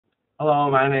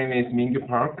Hello, my name is Mingyu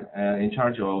Park, in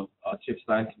charge of Chief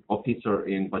Scientific Officer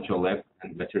in Virtual Lab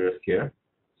and Materials Care.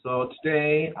 So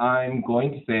today I'm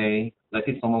going to say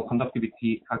lattice thermal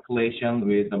conductivity calculation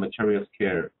with the materials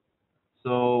care.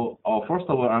 So first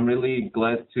of all, I'm really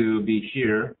glad to be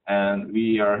here, and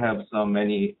we have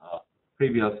many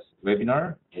previous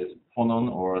webinar, is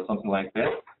phonon or something like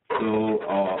that. So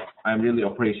I really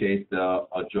appreciate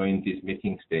joining this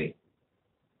meeting today.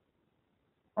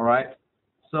 All right.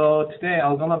 So today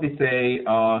I'm gonna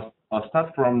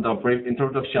start from the brief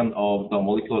introduction of the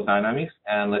molecular dynamics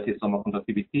and lattice thermal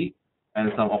conductivity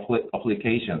and some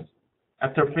applications.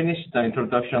 After finish the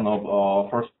introduction of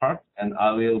first part, and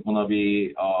I will gonna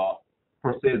be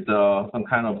proceed some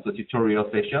kind of the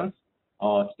tutorial sessions.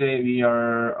 Today we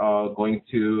are going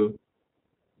to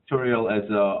tutorial as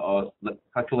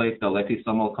calculate the lattice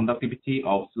thermal conductivity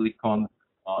of silicon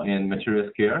in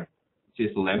materials care, which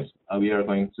is LAMMPS. We are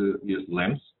going to use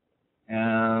LAMMPS,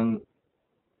 and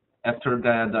after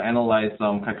that, analyze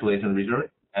some calculation result.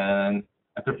 And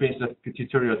after finish the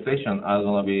tutorial session, I'm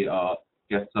gonna be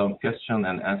get some question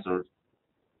and answer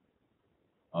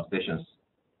sessions.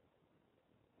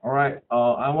 All right.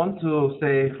 I want to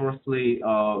say firstly,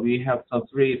 we have some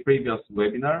 3 previous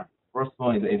webinars. First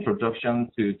one is the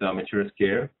introduction to the materials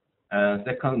care, and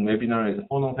second webinar is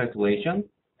phonon calculation.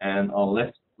 And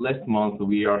last month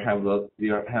we have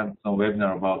some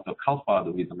webinar about the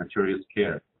CALPAD with the materials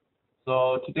care.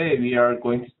 So today we are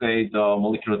going to say the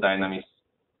molecular dynamics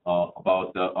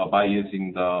about by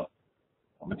using the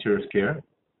materials care.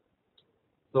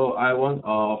 So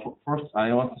first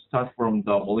I want to start from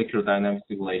the molecular dynamics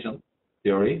simulation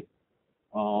theory.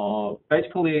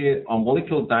 Basically,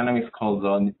 molecular dynamics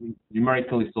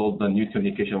numerically solve the Newton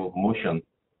equation of motion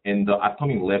in the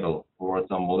atomic level or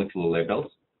some molecular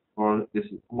levels. For this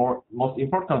most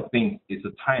important thing is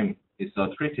the time is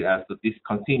treated as the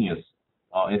discontinuous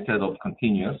instead of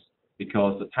continuous,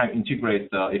 because the time integrates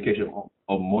the equation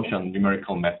of motion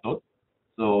numerical method.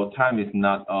 So time is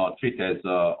not treated as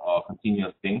a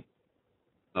continuous thing.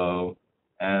 So,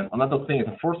 and another thing is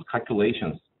the force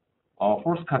calculations.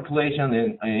 Force calculation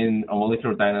in a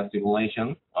molecular dynamics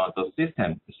simulation, the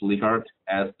system is regarded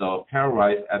as the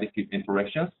pairwise additive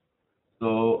interactions.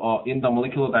 So in the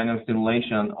molecular dynamics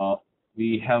simulation,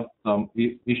 we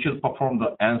should perform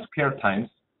the n square times,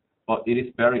 but it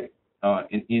is very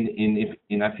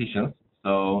inefficient.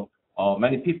 So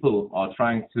many people are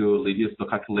trying to reduce the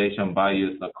calculation by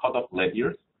using the cutoff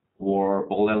radius or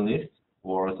Boltzmann list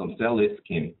or some cell list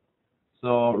scheme.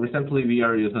 So recently we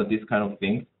are using this kind of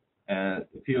things. And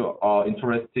if you are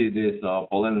interested in this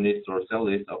Boltzmann list or cell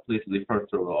list, please refer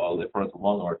to reference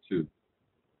 1 or 2.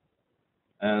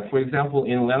 And for example,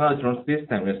 in Lagrange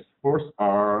system, its force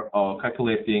are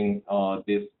calculating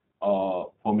these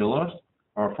formulas.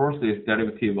 Our force is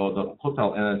derivative of the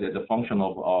total energy as a function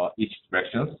of each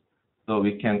direction. So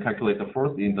we can calculate the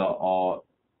force in the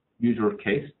usual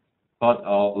case. But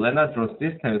Lagrange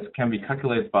systems can be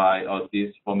calculated by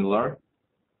this formula.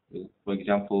 For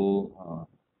example,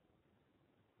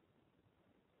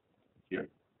 here,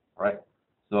 right?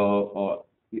 So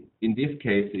in this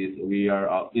case, we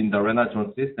are in the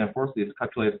Lagrange system. Force is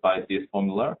calculated by this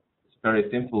formula. It's very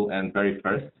simple and very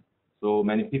fast. So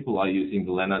many people are using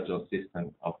the Lagrange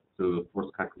system to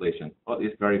force calculation, but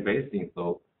it's very basic.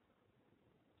 So,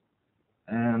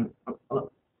 and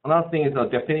another thing is the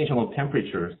definition of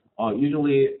temperatures.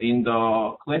 Usually in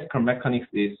the classical mechanics,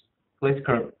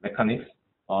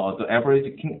 the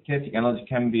average kinetic energy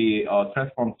can be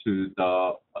transformed to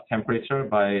the temperature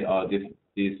by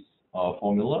this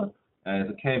formula, and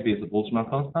the K is the Boltzmann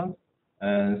constant.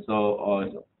 And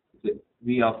so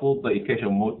we solve the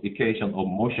equation of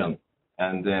motion,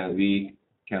 and then we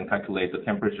can calculate the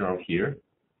temperature of here.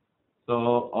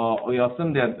 So we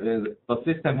assume that the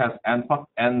system has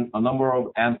a number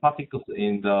of n particles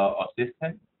in the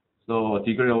system. So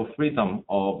degree of freedom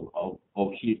of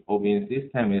in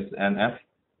system is NF.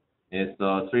 Is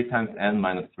 3 times n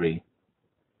minus 3.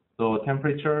 So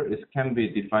temperature can be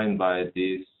defined by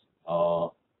this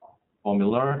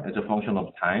formula as a function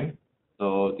of time.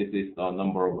 So this is the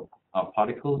number of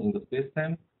particles in the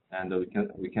system, and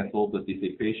we can solve this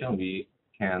equation. We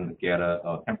can get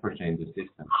a temperature in the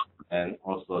system, and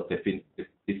also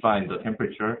define the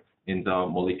temperature in the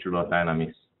molecular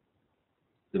dynamics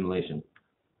simulation.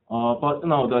 But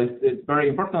the very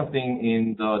important thing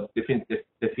in the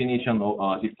definition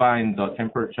of define the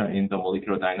temperature in the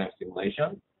molecular dynamics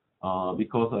simulation,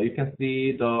 because you can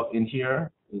see in here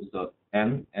is the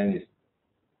n is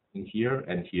in here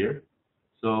and here.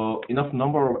 So enough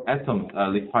number of atoms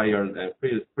are required and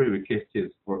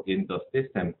prerequisites in the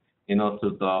system in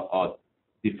order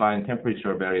to define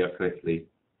temperature very accurately.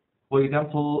 For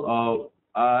example,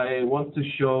 I want to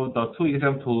show the two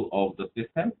examples of the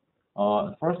system.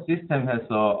 First system has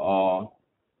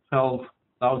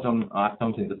 12,000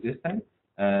 atoms in the system,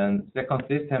 and second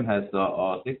system has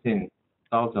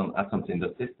 16,000 atoms in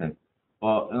the system.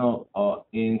 But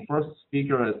in first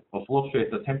figure,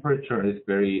 fluctuate the temperature is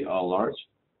very large,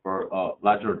 or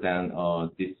larger than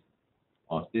this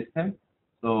system.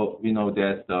 So we know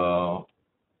that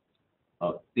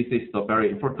this is the very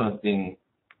important thing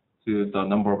to the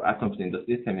number of atoms in the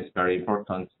system is very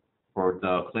important for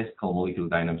the classical molecular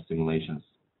dynamics simulations.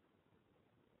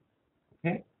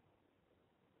 Okay.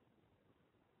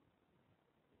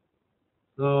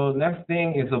 So next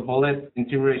thing is a bullet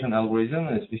integration algorithm,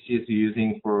 which is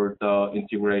using for the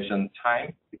integration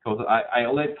time, because I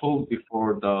already told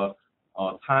before the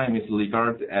time is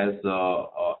regarded as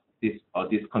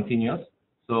discontinuous.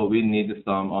 So we need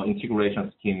some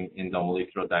integration scheme in the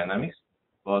molecular dynamics.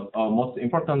 But most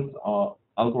important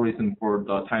algorithm for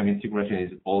the time integration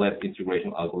is bullet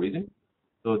integration algorithm.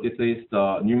 So this is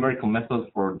the numerical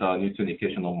method for the Newton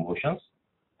equation of motions.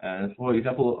 And for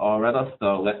example, let us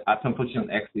the atom position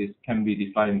x can be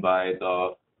defined by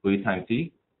the v times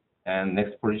t, and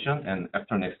next position and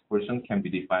after next position can be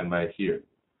defined by here.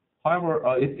 However,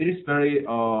 it is very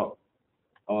a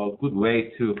good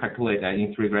way to calculate and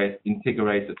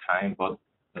integrate the time, but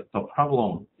the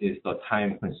problem is the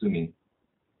time consuming.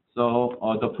 So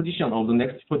the position of the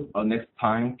next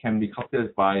time can be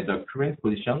calculated by the current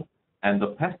position and the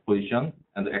past position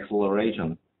and the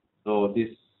acceleration. So this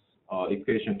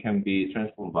equation can be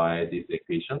transformed by this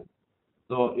equation.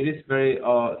 So it is very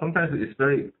sometimes it's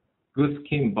very good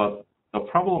scheme, but the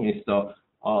problem is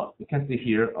you can see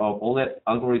here bullet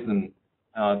algorithm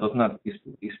does not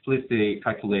explicitly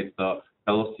calculate the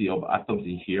velocity of atoms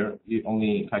in here. You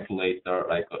only calculate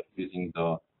using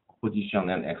the position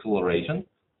and acceleration.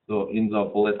 So in the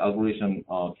bullet algorithm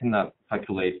cannot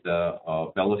calculate the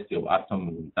velocity of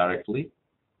atom directly.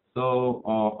 So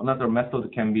another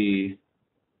method can be,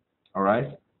 all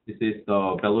right, this is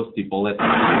the velocity bullet.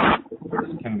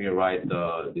 This can be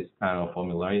this kind of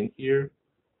formula in here.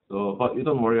 So, but you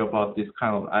don't worry about this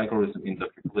kind of algorithm in the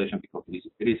calculation because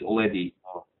it is already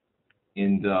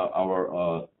in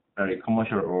our very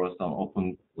commercial or some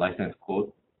open license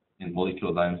code in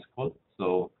molecular dynamics code.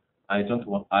 So I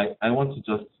want to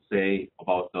just say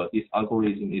about this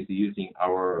algorithm is using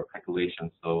our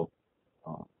calculation. So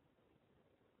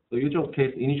the usual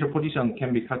case, initial position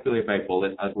can be calculated by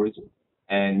bullet algorithm,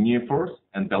 and near force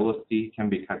and velocity can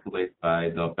be calculated by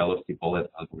the velocity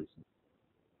bullet algorithm.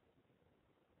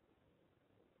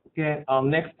 Okay,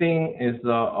 next thing is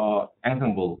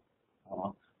ensemble.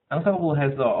 Ensemble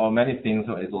has many things.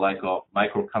 It's like a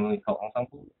microcanonical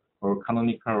ensemble, or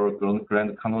canonical or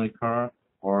grand canonical,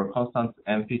 or constant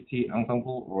MPT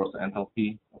ensemble, or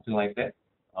enthalpy, something like that.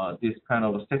 This kind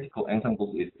of statical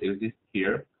ensemble exists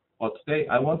here. But today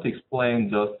I want to explain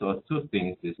just two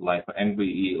things. Is like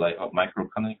MVE, like a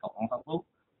microcanonical ensemble,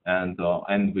 and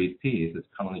NVT is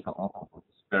canonical ensemble.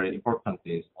 It's very important.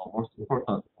 Is most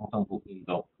important ensemble in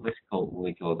the classical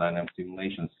molecular dynamics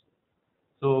simulations.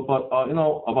 So, but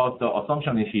about the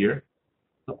assumption is here.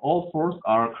 So all forces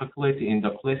are calculated in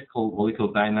the classical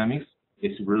molecular dynamics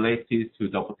is related to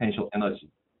the potential energy,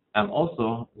 and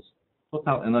also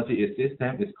total energy in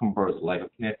system is converted like a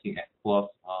kinetic plus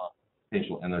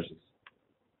potential energies.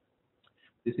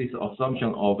 This is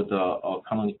assumption of the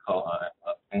canonical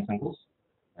ensembles.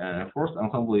 And first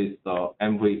ensemble is the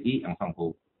MVE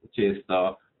ensemble, which is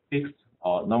the fixed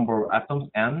number of atoms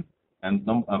n and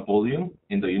volume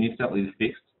in the unit cell is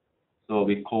fixed. So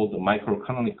we call the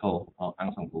microcanonical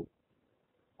ensemble.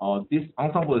 This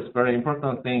ensemble is very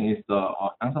important thing is the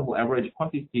ensemble average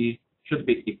quantity should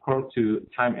be equal to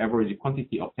time average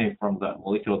quantity obtained from the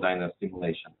molecular dynamics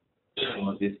simulation.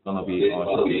 So this is gonna be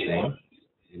the same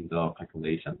in the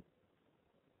calculation.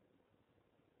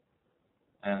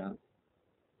 And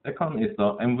second is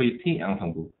the MVT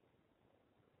ensemble.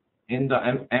 In the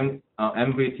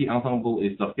MVT ensemble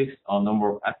is the fixed number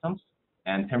of atoms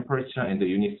and temperature in the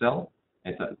unit cell,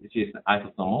 which is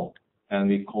isothermal, and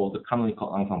we call the canonical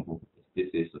ensemble. This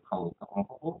is the canonical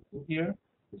ensemble here.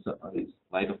 It's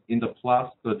like in the plus,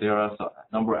 so there are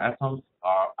a number of atoms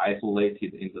are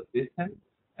isolated in the system,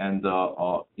 and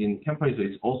in temperature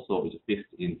is also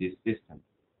fixed in this system.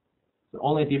 The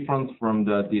only difference from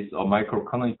this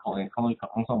microcanonical and canonical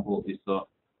ensemble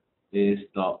is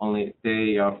only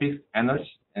they are fixed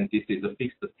energy, and this is a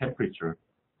fixed temperature.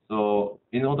 So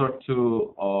in order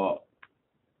to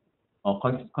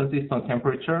consistent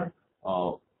temperature,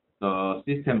 the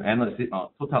system energy,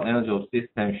 total energy of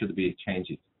system should be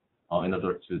changed. in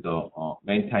order to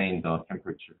maintain the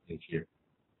temperature in here.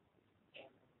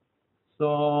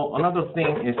 So another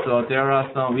thing is there are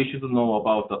some we should know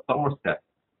about the thermostat.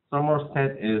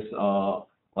 Thermostat is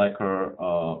like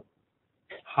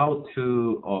how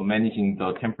to managing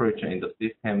the temperature in the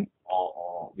system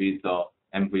with the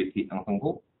MVT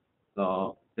ensemble.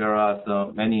 So there are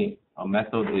so many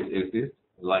methods exist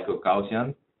like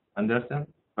Gaussian, Anderson,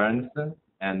 Bernstein,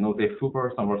 and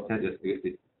Noether-Huber thermostat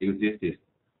existed.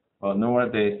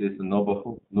 Nowadays, this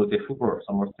Noether-Huber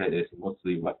thermostat is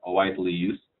mostly widely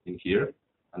used in here,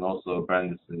 and also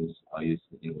Bernstein is used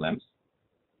in LAMMPS.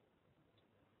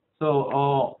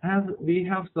 So as we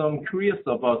have some curious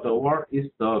about what is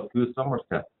the good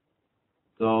thermostat.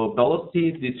 So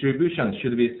velocity distribution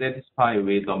should be satisfied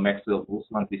with the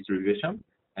Maxwell-Boltzmann distribution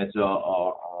as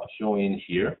shown in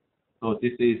here. So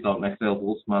this is the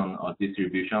Maxwell-Boltzmann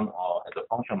distribution as a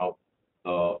function of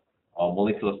the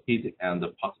molecular speed and the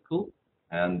particle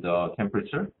and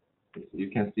temperature. You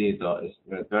can see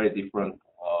it's very different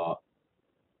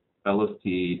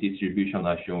velocity distribution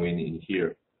are shown in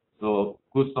here. So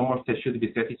good thermostat should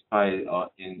be satisfied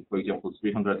in, for example,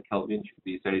 300 Kelvin should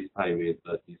be satisfied with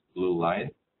this blue line.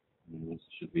 It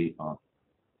should be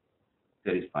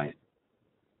satisfied.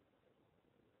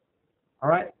 All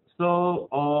right.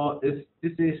 So this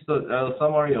is the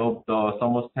summary of the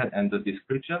thermostat and the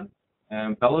description.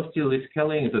 And velocity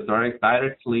rescaling is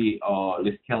directly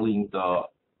rescaling the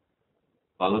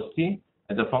velocity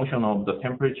as a function of the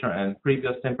temperature and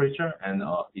previous temperature and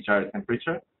desired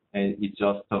temperature. And it's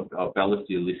just a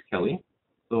velocity rescaling.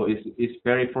 So it's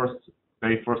very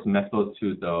first method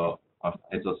to the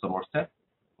as a thermostat,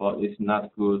 but it's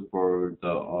not good for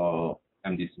the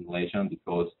MD simulation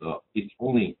because it's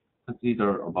only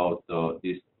consider about the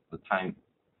time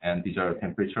and desired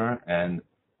temperature and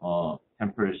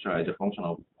temperature as a function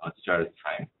of desired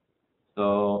time.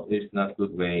 So it's not a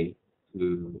good way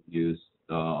to use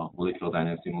the molecular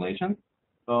dynamic simulation.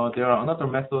 So there are another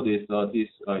method is this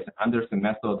Anderson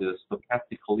method is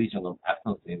stochastic collision of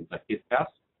atoms in the heat bath.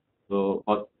 So,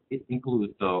 but it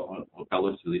includes the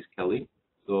velocity rescaling.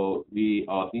 So we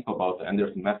think about the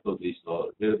Anderson method is a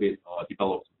little bit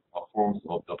developed forms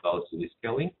of the velocity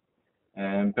rescaling.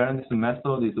 And Bernstein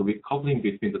method is the recoupling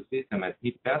between the system and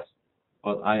heat bath.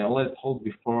 But I already told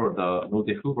before the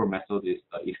Noether-Huber method is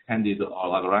the extended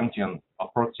Lagrangian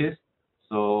approaches.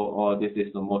 So this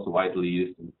is the most widely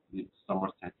used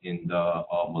thermostat in the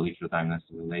molecular dynamics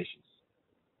simulations.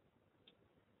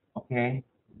 Okay.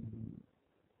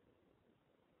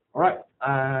 All right.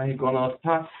 I'm gonna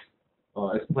start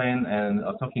explain and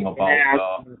talking about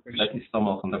lattice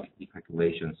thermal conductivity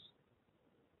calculations.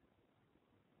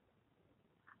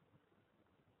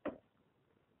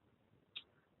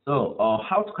 So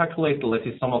how to calculate the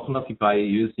lattice thermal conductivity by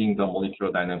using the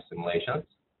molecular dynamics simulations?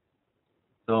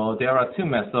 So there are two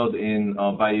methods in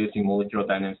by using molecular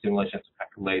dynamics simulation to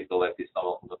calculate the lattice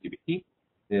thermal conductivity.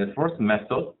 The first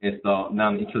method is the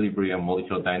non-equilibrium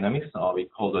molecular dynamics. We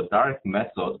call the direct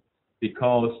method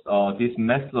because this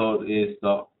method is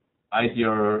the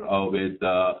ideal with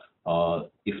the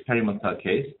experimental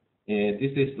case.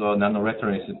 This is the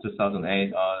nanoreference in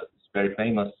 2008. It's very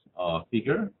famous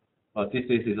figure. This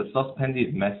is a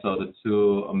suspended method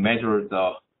to measure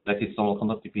the lattice thermal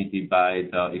conductivity by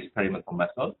the experimental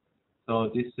method. So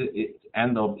this is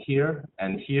end of here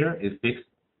and here is fixed,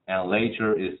 and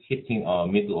laser is hitting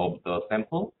middle of the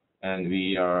sample, and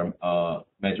we are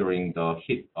measuring the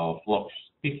heat flux,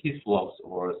 peak heat flux,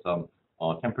 or some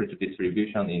temperature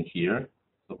distribution in here.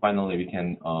 So finally, we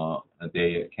can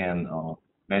they can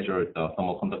measure the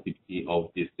thermal conductivity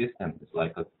of this system. It's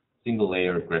like a single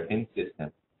layer graphene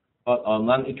system. But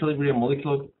non-equilibrium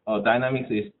molecular dynamics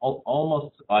is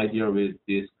almost ideal with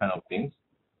these kind of things.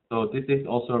 So this is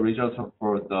also a result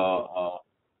for the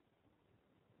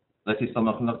lattice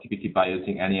thermal conductivity by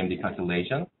using NEMD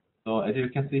calculation. So as you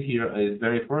can see here, is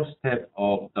very first step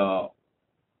of the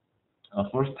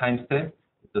first time step.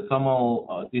 The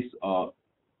thermal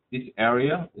this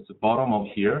area is the bottom of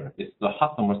here is the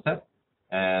hot thermostat,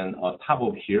 and top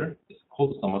of here is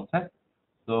cold thermostat.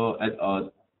 So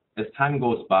as time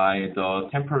goes by, the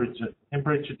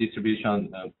temperature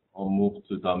distribution moves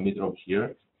to the middle of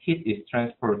here. Heat is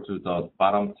transferred to the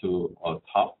bottom to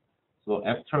top. So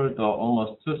after the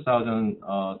almost 2,000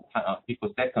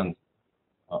 picoseconds,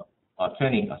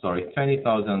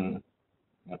 20,000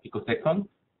 picoseconds,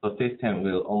 the system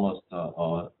will almost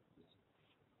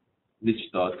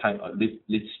reach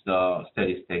the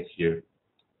steady state here.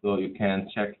 So you can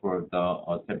check for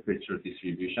the temperature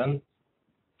distribution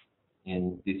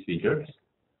in these figures.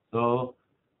 So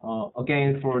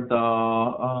again, for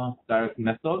the direct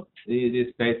method, it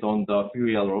is based on the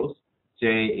Fourier laws.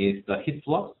 J is the heat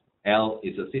flux, L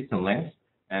is the system length,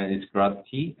 and it's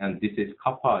gravity, and this is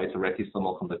kappa is lattice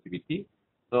thermal conductivity.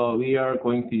 So we are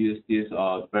going to use this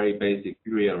very basic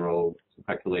Fourier rule to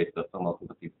calculate the thermal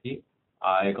conductivity.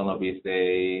 I'm gonna be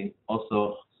say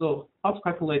also, so how to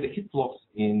calculate the heat flux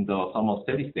in the thermal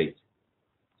steady state?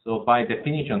 So by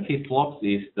definition, heat flux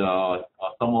is the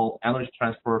thermal energy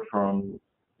transfer from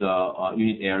the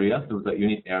unit area to the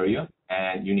unit area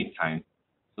and unit time.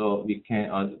 So we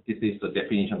can, this is the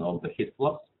definition of the heat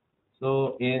flux.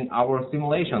 So in our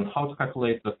simulation, how to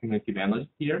calculate the cumulative energy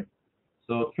here?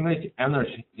 So cumulative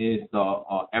energy is the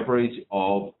average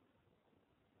of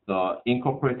the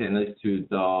incorporated energy to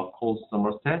the cold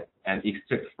thermostat and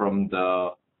extract from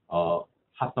the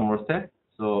hot thermostat.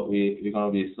 So we're going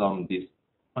to be sum this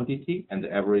quantity and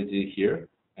the average here,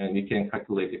 and we can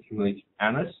calculate the cumulative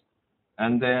energy.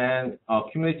 And then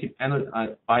cumulative energy,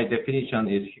 by definition,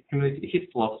 is cumulative heat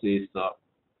flux is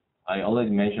I already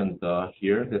mentioned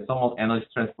here the thermal energy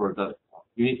transfer the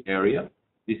unit area.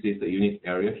 This is the unit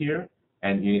area here,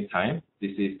 and unit time.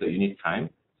 This is the unit time.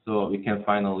 So we can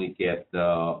finally get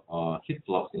the heat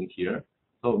flux in here.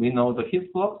 So we know the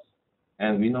heat flux,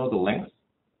 and we know the length,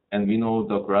 and we know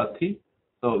the gravity.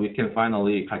 So we can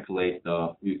finally calculate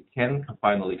the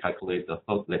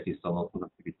lattice thermal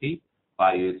conductivity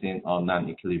by using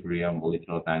non-equilibrium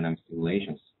molecular dynamics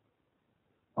simulations.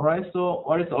 All right. So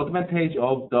what is the advantage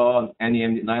of the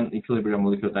NEMD non-equilibrium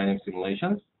molecular dynamics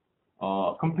simulations?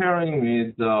 Comparing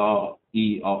with the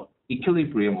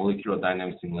equilibrium molecular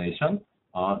dynamics simulation,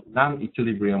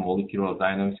 non-equilibrium molecular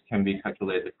dynamics can be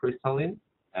calculated crystalline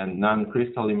and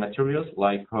non-crystalline materials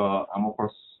like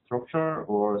amorphous structure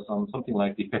or something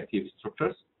like defective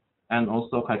structures, and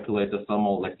also calculate the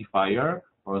thermal rectifier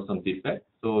or some defect.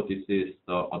 So this is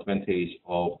the advantage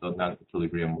of the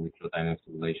non-equilibrium molecular dynamics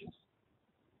simulations.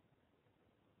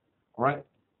 All right.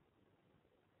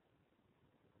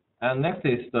 And next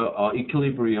is the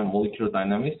equilibrium molecular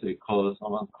dynamics. We call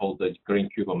someone called the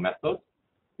Green-Kuber method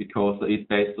because it's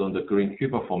based on the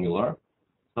Green-Kuber formula.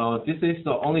 So this is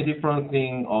the only different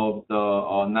thing of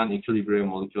the non-equilibrium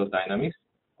molecular dynamics.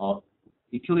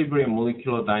 Equilibrium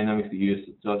molecular dynamics use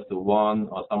just one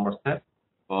thermostat,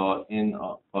 but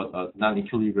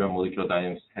non-equilibrium molecular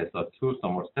dynamics has two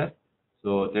thermostats.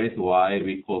 So that is why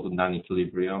we call the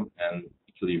non-equilibrium and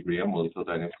equilibrium molecular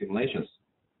dynamics simulations.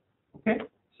 Okay.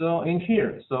 So in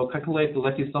here, so calculate the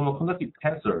lattice thermal conductivity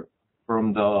tensor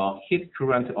from the heat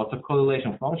current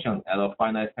autocorrelation function at a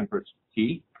finite temperature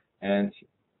T, and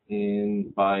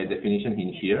by definition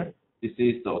in here, this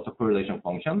is the autocorrelation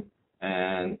function,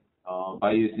 and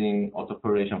by using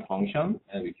autocorrelation function,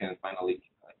 and we can finally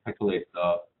calculate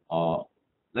the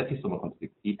lattice thermal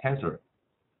conductivity tensor.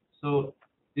 So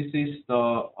this is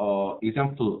the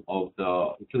example of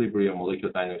the equilibrium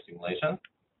molecular dynamics simulation.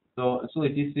 So actually,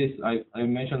 this is I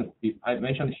mentioned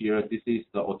here. This is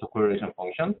the autocorrelation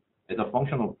function. As a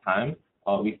function of time,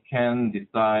 we can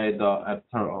decide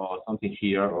after something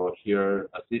here or here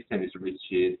a system is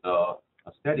reaching a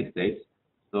steady state.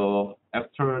 So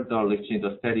after the reaching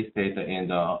the steady state in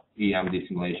the EMD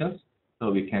simulations, so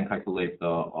we can calculate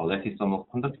the lattice thermal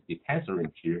conductivity tensor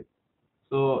in here.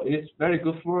 So it's very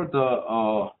good for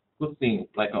the good thing,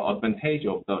 like an advantage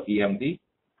of the EMD.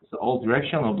 So all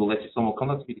direction of the lattice thermal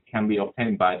conductivity can be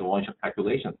obtained by the one-shot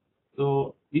calculation.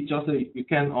 So it just you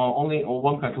can only on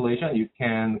one calculation you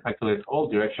can calculate all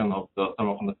direction of the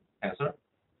thermal conductivity tensor.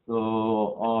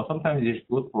 So sometimes it's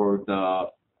good for the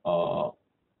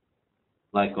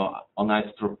like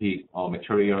anisotropic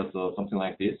materials or something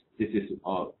like this. This is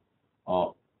for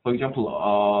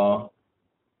example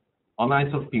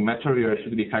anisotropic material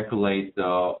should be calculated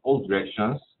all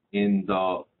directions in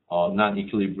the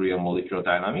non-equilibrium molecular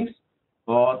dynamics,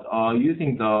 but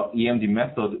using the EMD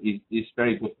method is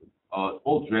very good.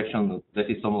 All direction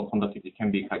lattice thermal conductivity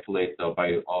can be calculated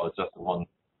by just one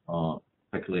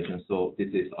calculation. So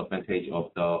this is advantage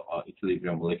of the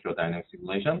equilibrium molecular dynamics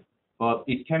simulation. But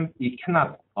it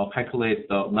cannot calculate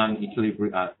the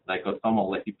non-equilibrium like a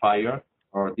thermal rectifier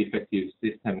or defective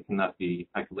system cannot be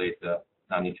calculated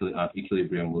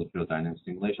non-equilibrium molecular dynamics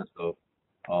simulation. So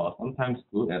sometimes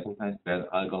good and sometimes bad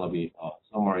are gonna be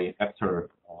summary after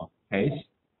page,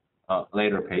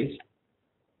 later page.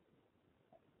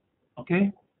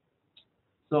 Okay.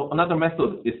 So another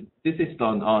method is this is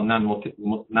the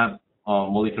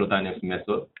non-molecular dynamics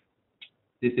method.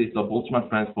 This is the Boltzmann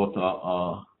transport.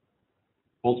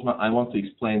 Boltzmann. I want to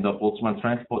explain the Boltzmann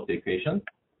transport equation.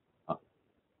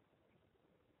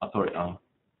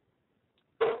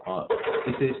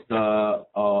 This is the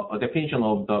definition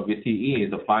of the VTE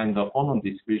is to find the phonon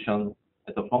distribution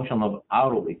as a function of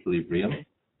out of equilibrium.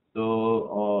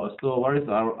 So what is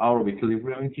our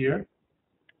equilibrium here?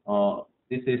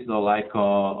 This is like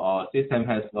a system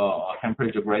has a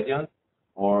temperature gradient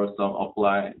or some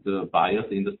apply the bias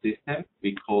in the system.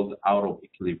 We call it out of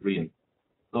equilibrium.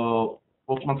 So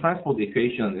Boltzmann transport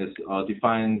equation is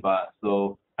defined by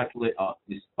calculate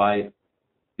is by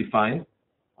defined.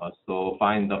 So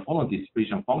find the phonon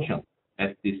distribution function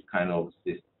at this kind of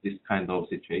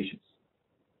situations.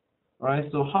 All right.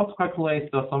 So how to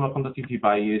calculate the thermal conductivity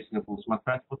by using Boltzmann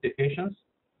transport equations?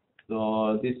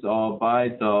 So this by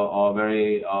the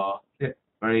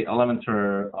very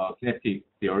elementary kinetic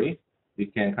theory, we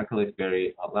can calculate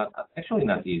very actually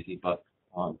not easy, but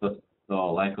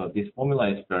this formula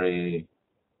is very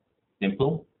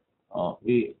simple.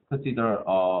 We consider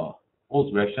all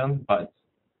direction, but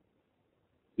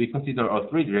we consider a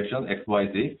three direction x, y,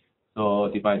 z. So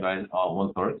divide by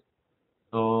 1/3.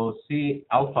 So C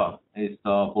alpha is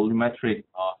the volumetric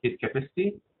heat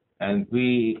capacity, and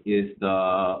V is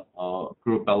the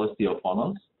group velocity of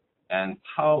phonons, and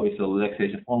tau is the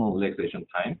phonon relaxation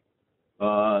time.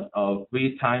 But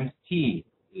V times T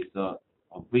is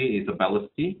V is the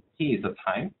velocity, T is the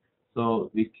time.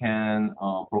 So we can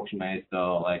approximate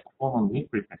the phonon mean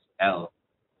frequency L.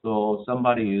 So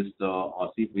somebody used the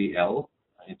CVL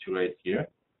integrate here,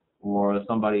 or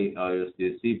somebody used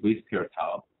the CV square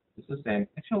tau. It's the same,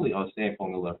 actually, same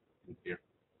formula in here.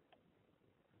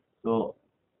 So,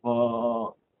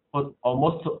 but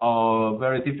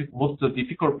most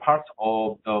difficult part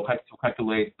of to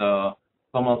calculate the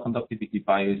thermal conductivity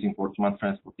by using Boltzmann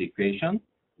transport equation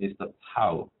is the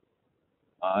tau.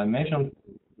 I mentioned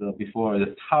before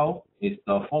the tau is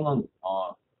the phonon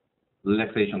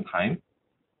relaxation time.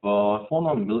 But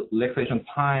phonon relaxation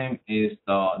time is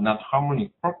not harmonic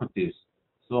properties,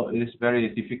 so it is very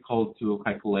difficult to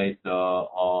calculate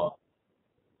or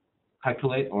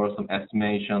some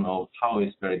estimation of tau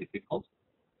is very difficult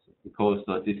because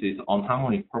this is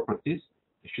unharmonic properties.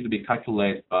 It should be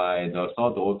calculated by the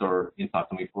third order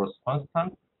interatomic force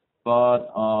constant. But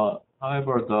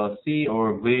however, the C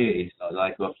or V is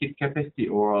like a heat capacity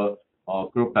or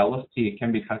group velocity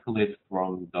can be calculated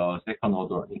from the second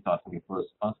order interatomic force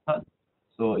constant.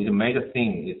 So the major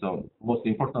thing is the most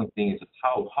important thing is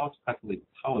tau. How to calculate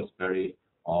tau is very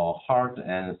hard,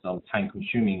 and some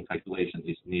time-consuming calculation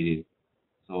is needed.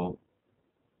 So,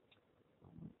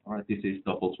 all right, this is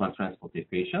the Boltzmann transport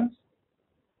equations.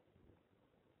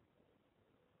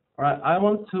 All right, I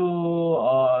want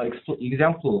to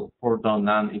example for the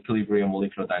non-equilibrium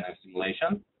molecular dynamic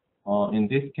simulation. In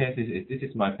this case, this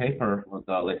is my paper for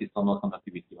the lattice thermal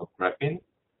conductivity of graphene.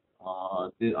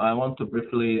 I want to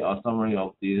briefly summary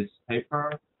of this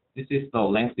paper. This is the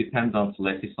length-dependent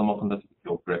lattice thermal conductivity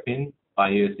of graphene by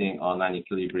using a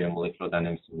non-equilibrium molecular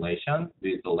dynamic simulation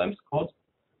with the LAMMPS code.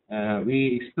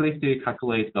 We explicitly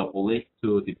calculate the Boltzmann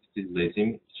to deficit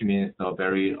regime, which means the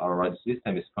very large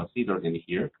system is considered in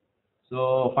here.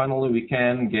 So finally, we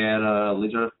can get a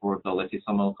result for the lattice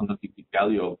thermal conductivity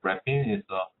value of graphene is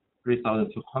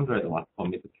 3,200 watts per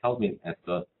meter Kelvin at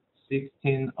the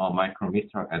 16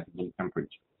 micrometer at room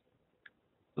temperature.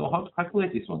 So how to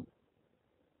calculate this one?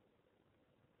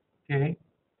 Okay.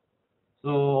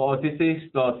 So this is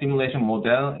the simulation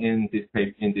model in this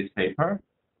paper.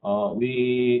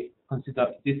 We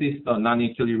consider this is the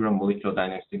non-equilibrium molecular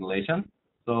dynamic simulation.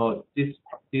 So this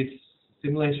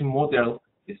simulation model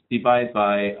is divided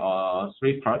by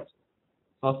 3 parts: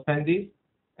 suspended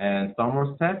and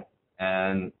thermostat,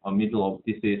 and middle of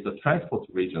this is the transport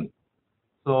region.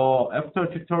 So after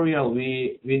tutorial,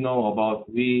 we know about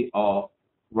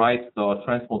write the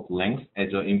transport length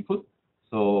as an input.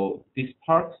 So this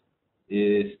part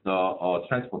is the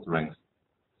transport length.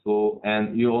 So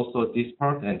and you also this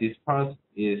part and this part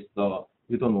is the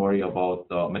you don't worry about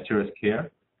the material scale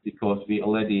because we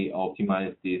already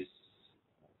optimized this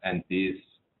and this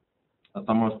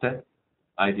thermostat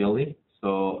ideally.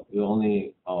 So you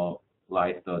only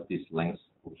write this length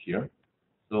over here.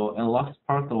 So and last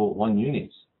part of 1 unit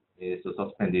is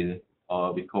suspended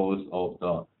because of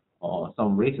the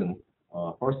some reason.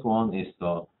 First one is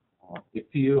the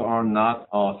if you are not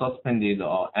suspended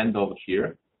end of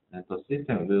here, and the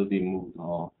system will be moved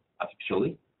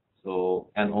artificially. So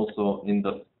and also in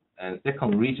the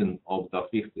second region of the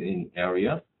fixed in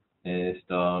area is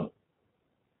the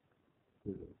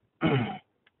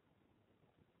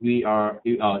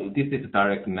this is a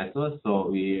direct method, so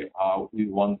we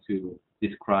want to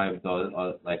describe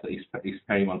the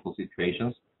experimental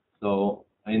situations. So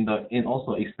in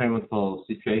also experimental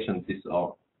situations, this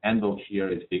end of here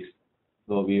is fixed,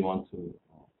 so we want to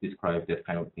describe that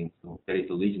kind of thing. So that is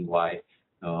the reason why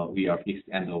we are fixed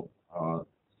end of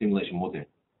simulation model.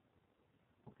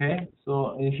 Okay,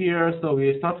 so in here, so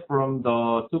we start from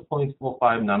the 2.45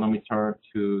 nanometer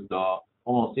to the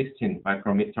almost 16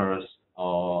 micrometers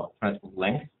transport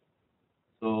length.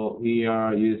 So we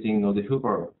are using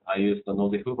Node-Hoover. I use the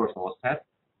Node-Hoover thermostat,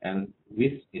 and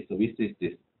width is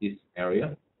this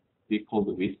area. We call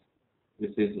the width.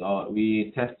 This is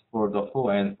we test for the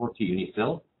 4 and 40 unit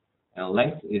cell, and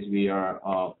length is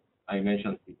I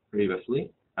mentioned previously.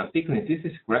 And thickness, this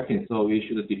is graphene, so we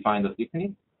should define the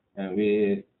thickness. And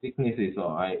thickness is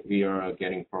we are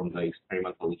getting from the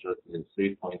experimental result is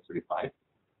 3.35.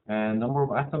 And number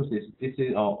of atoms is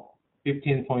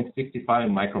 15.65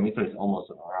 micrometers, almost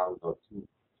around 2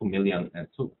 million and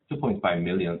 2.5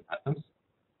 million atoms.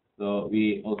 So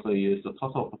we also use the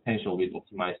total potential with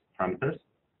optimized parameters.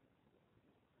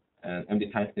 And empty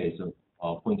time state is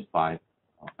 0.5 times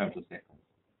per second.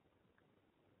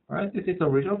 All right, this is the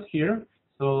result here.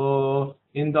 So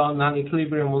in the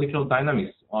non-equilibrium molecular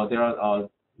dynamics,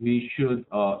 we should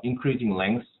increasing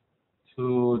length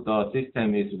to the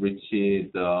system is reached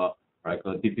like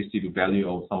a diffusive value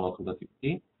of thermal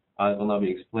conductivity. I'm gonna be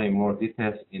explain more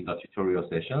details in the tutorial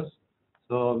sessions.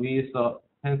 So we use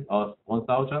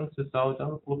 1,000,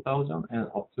 2,000, 4,000, and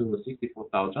up to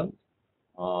 64,000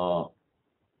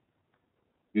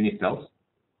 unit cells.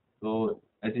 So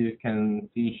as you can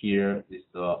see here, this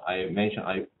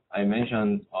I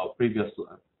mentioned previous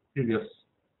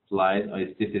slide.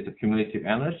 This is the cumulative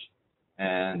energy,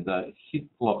 and the heat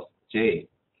flux J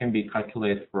can be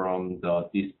calculated from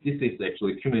this is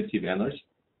actually cumulative energy.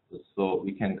 So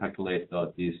we can calculate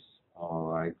this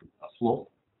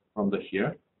slope from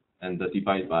here, and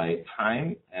divide by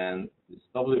time, and this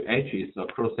WH is a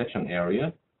cross-section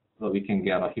area, so we can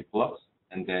get a heat flux,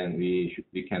 and then we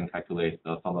can calculate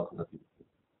the thermal conductivity.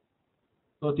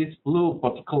 So this blue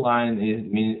vertical line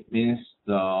means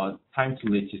the time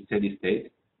to reach steady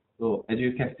state. So as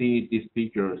you can see, these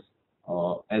figures,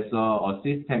 as a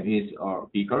system is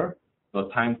bigger, the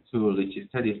time to reach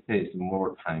steady state is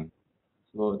more time.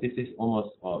 So this is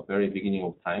almost very beginning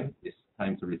of time, this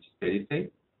time to reach steady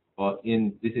state. But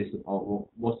this is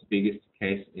most biggest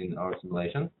case in our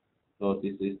simulation. So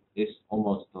this is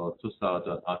almost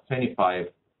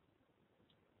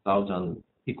 25,000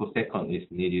 picosecond is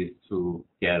needed to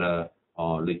get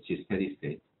reach steady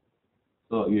state.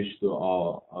 So you should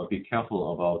be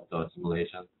careful about the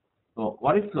simulation. So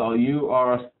what if you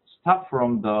are start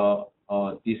from the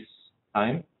this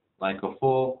time, like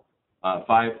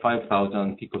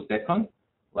 5,000 picosecond,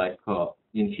 like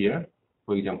in here,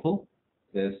 for example,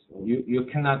 is you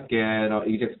cannot get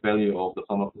exact value of the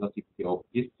thermal conductivity of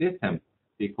this system,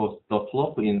 because the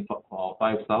slope in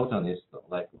 5,000 is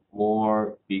like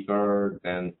more bigger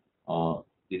than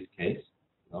this case,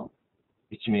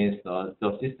 which means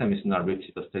the system is not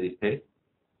reached the steady state.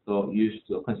 So you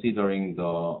should considering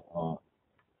the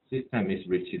system is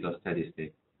reached the steady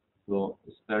state. So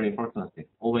it's very important thing.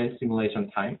 Always simulation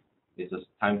time is the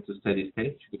time to steady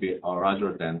state should be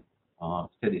larger than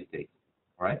steady state.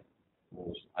 All right.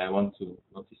 I want to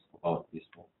notice about this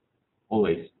one.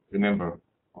 Always remember,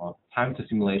 time to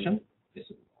simulation is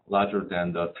larger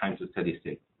than the time to steady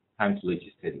state, time to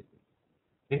reach steady state.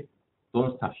 Okay,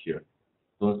 don't stop here,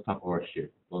 don't stop over here,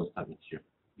 don't stop in here.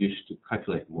 You should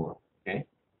calculate more. Okay,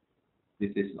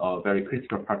 this is a very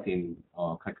critical part in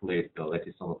calculate the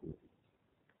lattice thermal conductivity.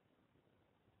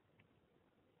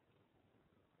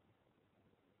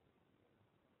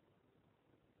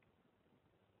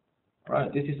 All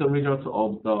right, this is the result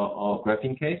of the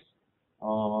graphene case.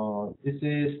 This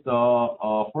is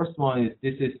the first one.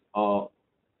 This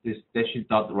dashed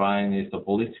dot line is the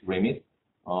ballistic limit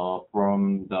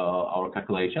from our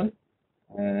calculation,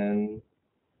 and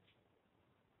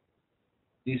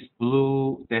this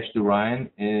blue dashed line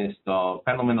is the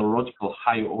phenomenological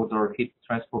high order heat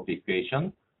transport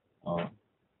equation.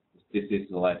 This is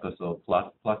like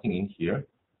plotting in here,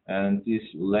 and this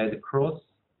red cross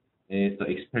is the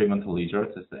experimental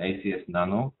result. It's the ACS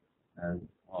nano, and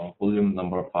volume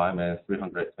number 5 and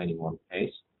 321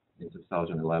 page in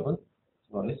 2011.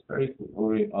 So it's very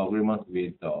agreement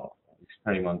with the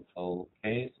experimental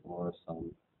case or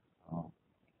some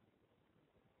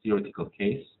theoretical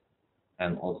case,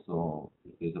 and also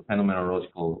it is a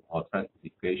phenomenological transport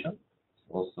equation.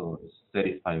 Also is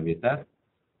satisfied with that.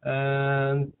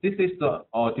 And this is the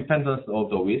dependence of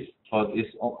the width, but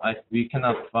we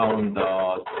cannot find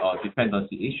the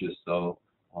dependency issues, so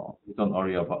we don't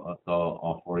worry about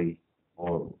the 40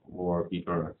 or more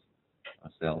bigger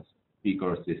cells,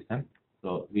 bigger system.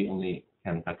 So we only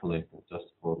can calculate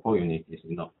just for 4 units is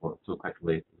enough to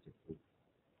calculate.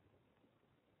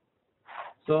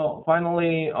 So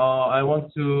finally, I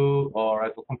want to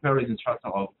write a comparison chart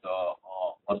of the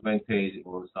advantage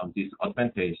or some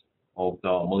disadvantage of the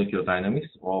molecular dynamics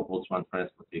or Boltzmann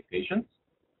transport equations.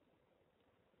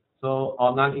 So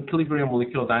non-equilibrium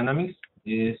molecular dynamics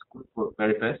is good for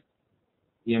very fast.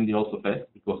 EMD also fast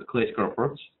because the classical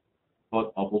approach.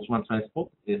 But Boltzmann transport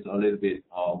is a little bit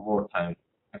more time.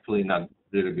 Actually, not a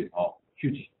little bit,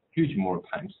 huge more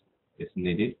times is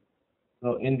needed.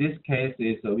 So in this case,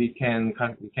 we can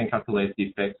calculate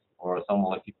defects or some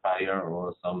rectifier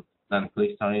or some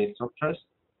non-crystalline structures,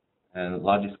 and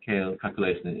large scale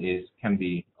calculation can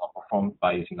be performed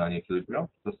by using non-equilibrium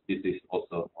because this is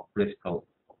also a classical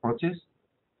approaches.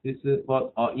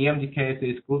 But EMD case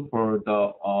is good for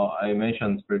the I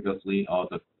mentioned previously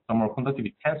the thermal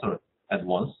conductivity tensor at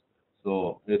once.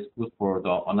 So it's good for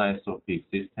the anisotropic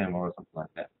system or something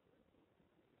like that.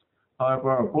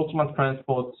 However, Boltzmann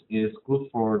transport is good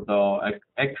for the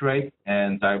accurate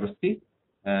and diversity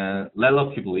and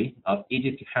relatively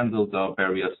easy to handle the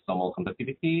various thermal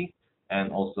conductivity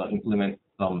and also implement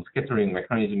some scattering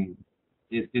mechanism.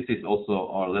 This is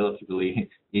also relatively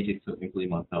easy to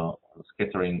implement the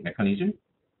scattering mechanism.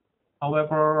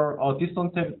 However,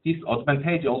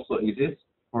 disadvantage also exists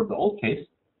for the old case.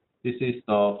 This is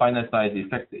the finite size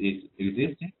effect is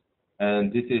existing.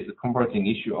 And this is a converging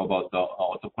issue about the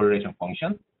autocorrelation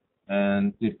function.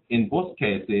 And in both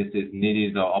cases, it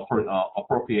needed the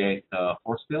appropriate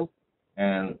force field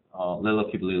and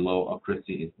relatively low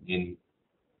accuracy in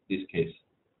this case.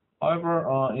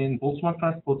 However, in Boltzmann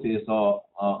transport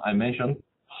I mentioned,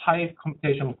 high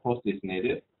computational cost is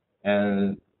needed.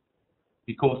 And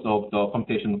because of the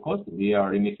computational cost, we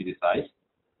are limited in size.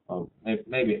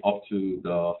 Maybe up to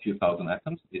the few thousand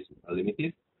atoms is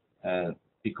limited. And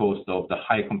because of the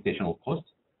high computational cost,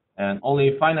 and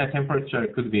only finite temperature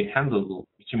could be handled,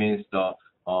 which means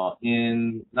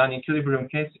in non-equilibrium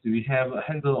cases we have a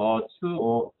handle two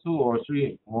or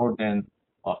three more than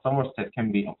thermostat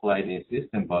can be applied in the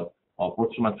system, but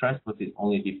Boltzmann transport is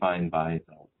only defined by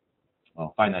the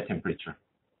finite temperature.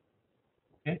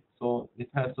 Okay, so it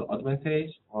has the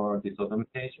advantage or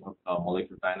disadvantage of the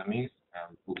molecular dynamics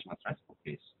and Boltzmann transport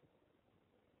case.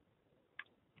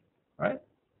 All right.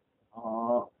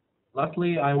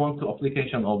 Lastly, I want to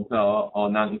application of the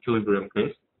non-equilibrium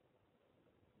case.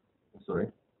 Sorry.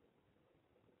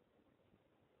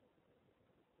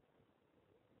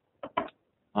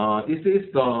 This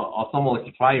is the thermal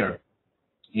rectifier.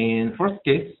 In first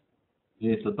case,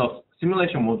 the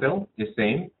simulation model is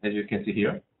same as you can see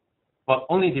here, but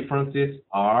only differences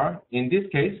are in this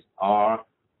case a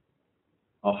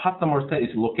hot thermostat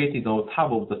is located on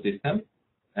top of the system,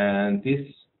 and this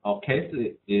case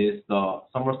is the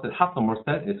hot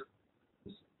thermostat is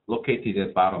located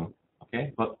at bottom.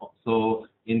 Okay, but so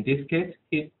in this case,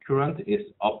 heat current is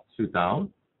up to down,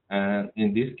 and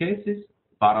in this case, it's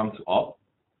bottom to up.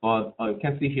 But you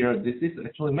can see here, this is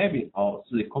actually maybe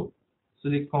silicon.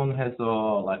 Silicon has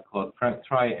like a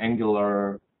triangle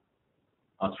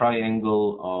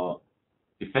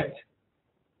effect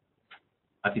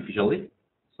artificially.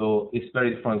 So it's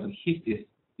very different. Heat is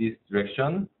this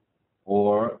direction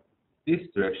or this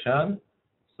direction.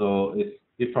 So it's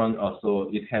different. So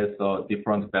it has a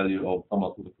different value of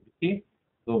thermal conductivity.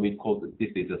 So we call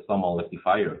this is a thermal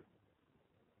rectifier.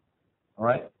 All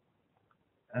right.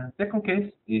 And second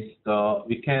case is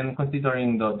we can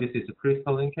considering this is a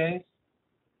crystalline case,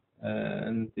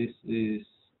 and this is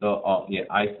the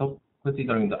isotope,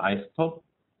 considering the isotope,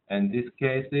 and this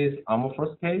case is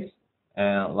amorphous case,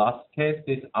 and last case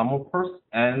is amorphous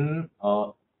and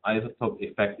isotope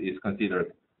effect is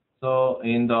considered. So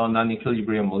in the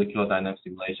non-equilibrium molecular dynamics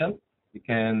simulation, you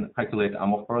can calculate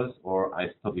amorphous or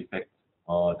isotope effect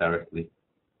directly.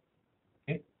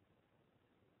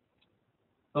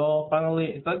 So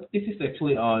finally, this is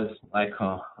actually like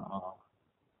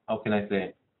how can I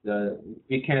say?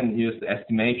 We can use the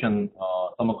estimation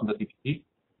thermal conductivity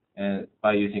and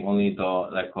by using only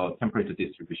the temperature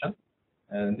distribution.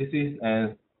 And this is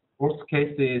worst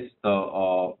case is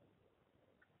the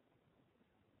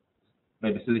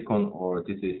maybe silicon, or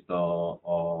this is the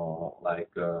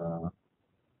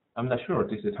I'm not sure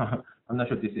this is I'm not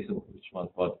sure this is which one,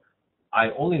 but I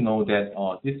only know that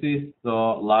this is the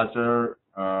larger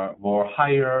more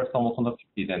higher thermal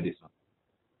conductivity than this one,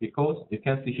 because you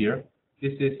can see here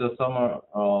this is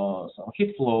the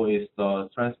heat flow is the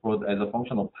transport as a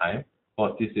function of time,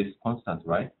 but this is constant,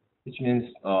 right? Which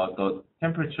means the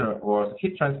temperature or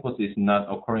heat transport is not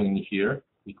occurring here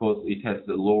because it has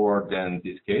lower than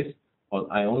this case. But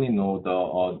I only know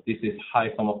this is high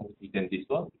thermal conductivity than this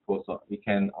one, because we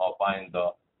can find the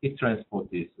heat transport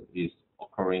is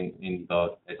occurring in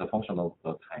as a function of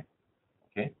the time.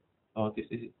 Okay, so this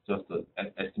is just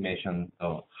an estimation,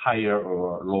 higher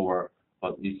or lower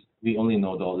but we only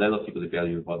know the relativity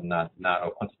value, but not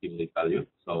a quantitatively value.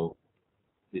 So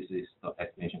this is the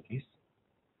estimation case.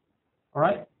 All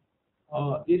right.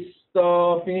 It's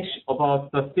finish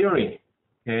about the theory.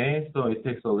 Okay, so it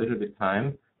takes a little bit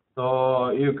time.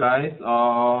 So you guys,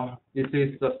 this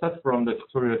is the start from the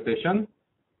tutorial session.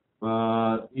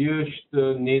 You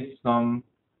should need some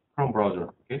Chrome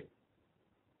browser. Okay,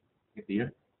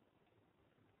 here.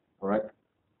 All right.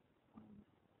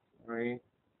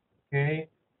 Okay,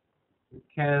 you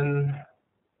can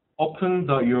open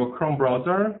your Chrome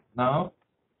browser now.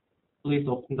 Please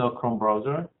open the Chrome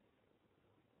browser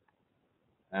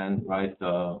and write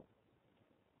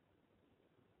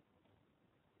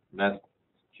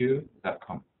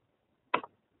MatSQ.com.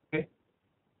 Okay,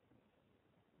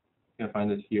 you can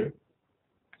find it here.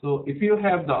 So if you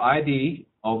have the ID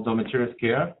of the material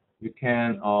scale, you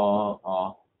can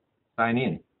sign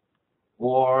in.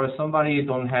 Or somebody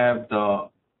don't have the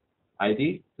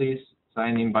ID, please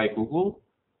sign in by Google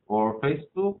or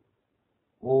Facebook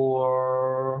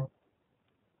or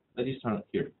register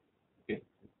here. Okay.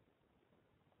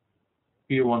 If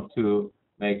you want to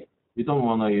make, you don't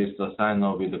want to use the sign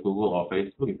up with the Google or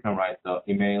Facebook, you can write the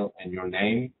email and your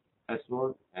name,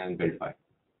 password, and verify.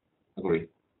 Agree.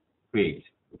 Create.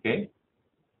 Okay.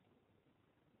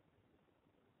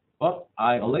 But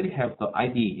I already have the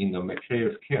ID in the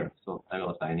material scale, so I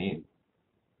will sign in.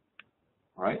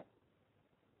 All right.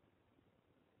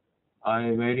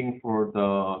 I'm waiting for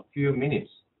the few minutes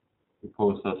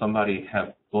because somebody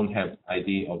don't have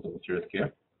ID of the material scale.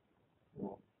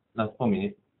 So not 4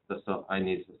 minutes. Just I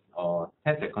need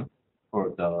 10 seconds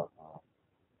for the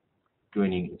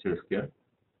joining material scale.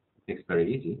 It takes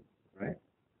very easy, right?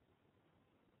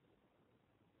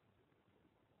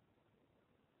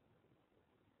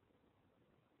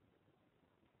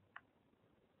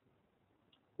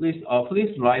 Please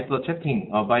write the chatting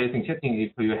by using chatting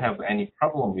if you have any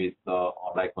problem with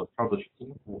like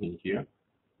troubleshooting over here.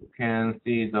 You can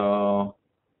see the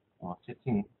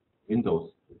chatting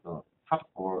windows at the top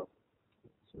or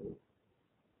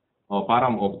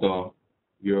bottom of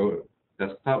your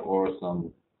desktop, or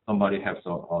somebody has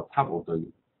the top of the.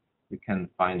 You can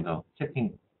find the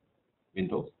chatting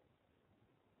windows.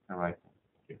 All right.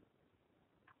 Okay.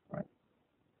 All right.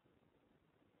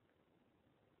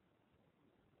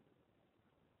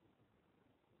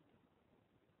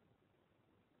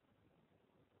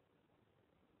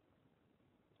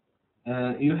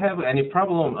 You have any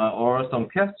problem or some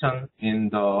question in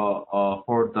the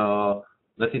for the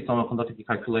lattice thermal conductivity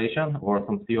calculation or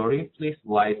some theory? Please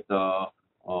write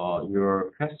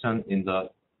your question in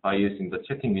by using the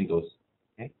chatting windows.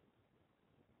 Okay.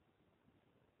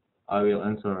 I will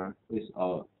answer. Please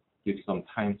give some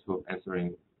time to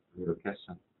answering your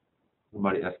question.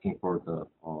 Somebody asking for the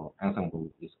ensemble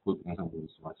is good ensemble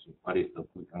is what is the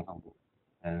good ensemble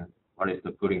and what is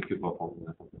the good incubator or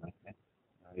something like that.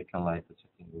 You can write the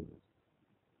chatting windows.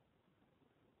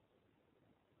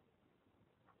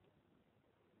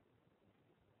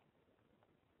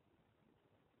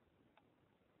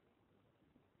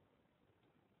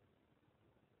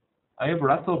 I have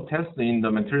lots of tests in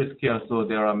the material scale, so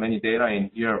there are many data in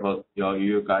here, but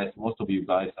you guys, most of you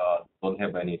guys don't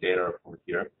have any data for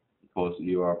here because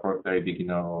you are very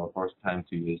beginner or first time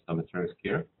to use the material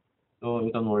scale. So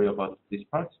you don't worry about this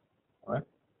part, all right?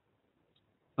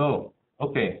 So,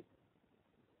 okay.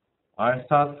 I'll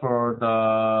start for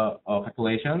the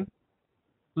calculation.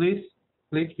 Please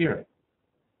click here,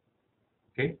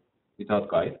 okay, without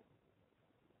guide.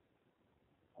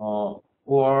 Or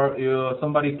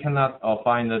somebody cannot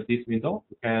find this window,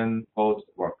 you can go to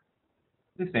work.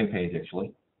 The same page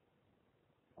actually.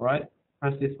 All right,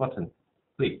 press this button,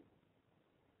 click.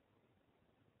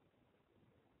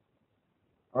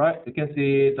 All right, you can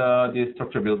see the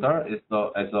structure builder is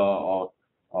as our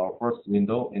first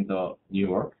window in the new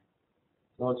work.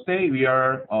 So today we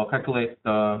are calculate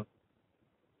the.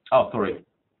 Oh, sorry.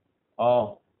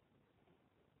 Go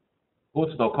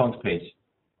to the account page.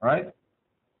 All right.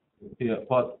 Yeah,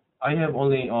 but I have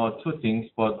only 2 things,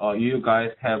 but you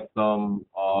guys have some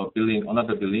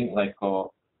another billing, like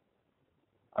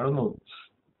I don't know.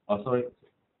 Sorry.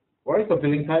 What is the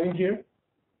billing timing here?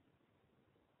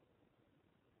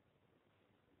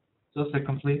 Just a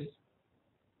second, please.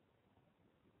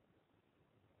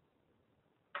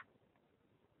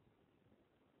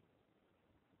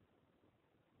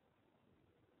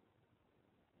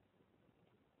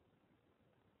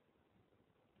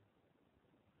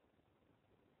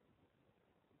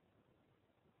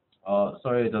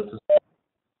 Sorry,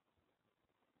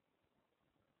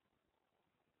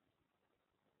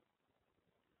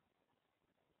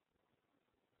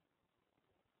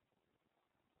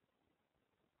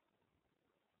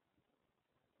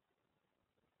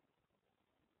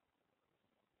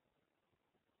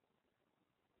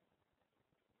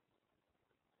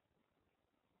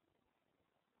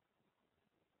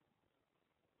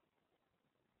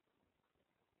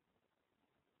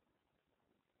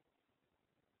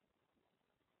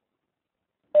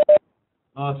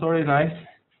 Sorry guys.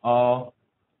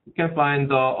 You can find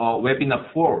the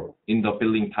webinar 4 in the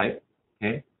billing type.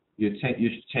 Okay, you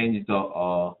should change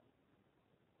the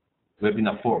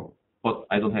webinar 4, but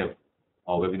I don't have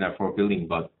a webinar 4 billing,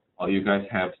 but you guys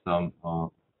have some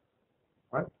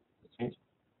right? Let's change.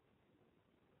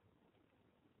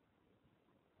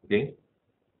 Okay.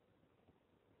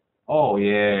 Oh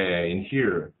yeah, in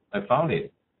here I found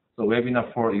it. So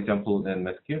webinar 4 example and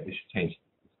MatSQ, you should change.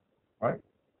 Right?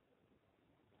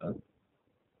 Done.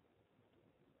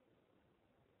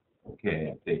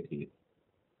 Okay, update it.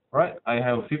 Right, I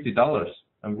have $50.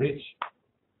 I'm rich.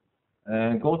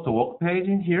 And go to work page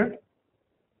in here.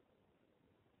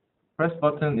 Press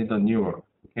button in the new work.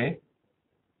 Okay.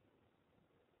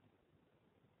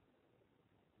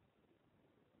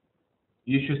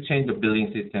 You should change the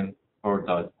billing system for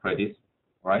the credits.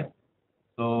 Right.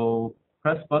 So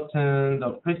press button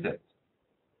the preset.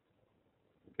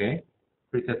 Okay.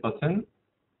 Preset button,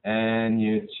 and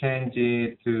you change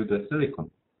it to the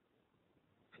silicon.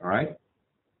 All right.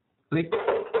 Click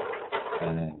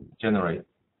and generate.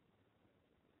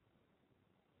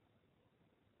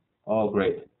 Oh,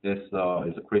 great. This is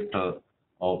a crystal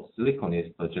of silicon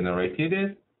is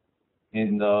generated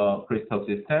in the crystal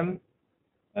system.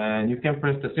 And you can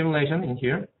press the simulation in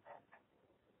here.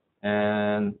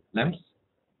 And LAMMPS.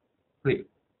 Click.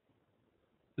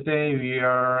 Today we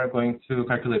are going to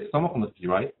calculate thermal conductivity,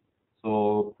 right?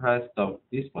 So press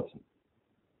this button.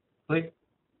 Click.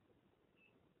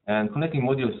 And connecting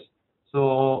modules.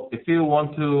 So if you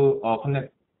want to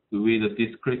connect with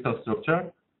this crystal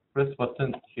structure, press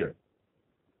button here.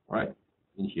 Right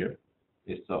in here,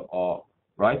 it's the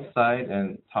right side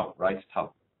and top, right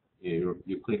top. You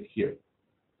click here.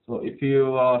 So if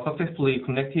you successfully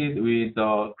connected with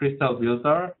the crystal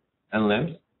builder and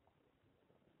LAMMPS,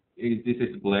 this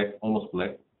is black, almost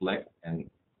black and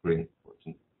green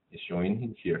portion is showing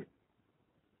in here.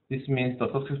 This means the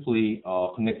successfully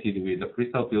connected with the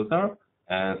crystal builder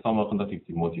and thermal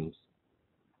conductivity modules.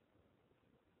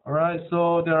 All right,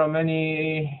 so there are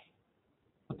many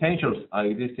potentials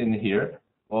exist in here,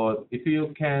 but if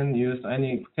you can use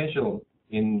any potential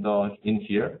in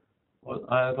here, well,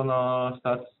 I'm gonna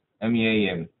start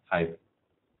MEAM type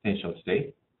potential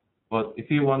today. But if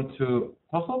you want to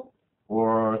toss up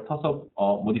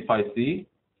modify C,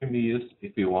 can be used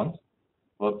if you want.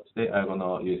 But today I'm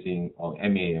gonna using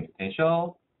MEAM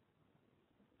potential,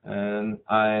 and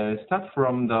I start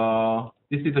from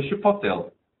this is a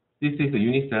supercell. This is a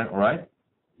unit cell, all right?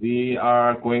 We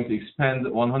are going to expand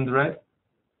 100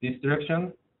 this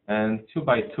direction and 2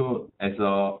 by 2 as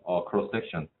a cross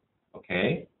section.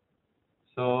 Okay.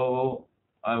 So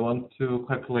I want to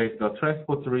calculate the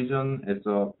transport region as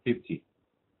 50.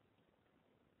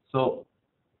 So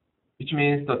which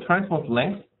means the transport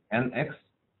length NX,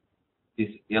 this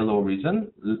yellow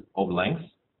region of length,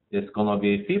 is gonna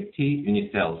be 50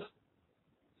 unit cells.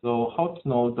 So how to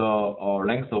know the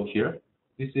length of here?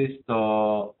 This is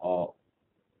the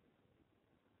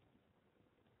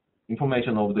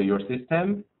information of your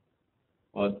system.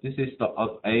 This is the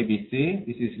ABC.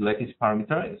 This is lattice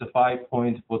parameter. It's a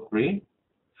 5.43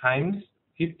 times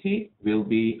 50 will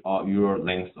be your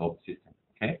length of system.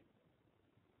 Okay.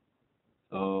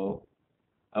 So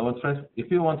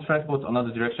if you want to transport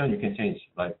another direction, you can change.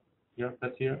 Like here,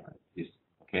 that's here, this.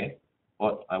 Okay.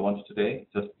 What I want today,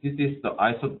 just this is the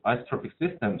isotropic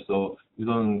system, so you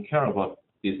don't care about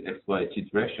this X, Y, Z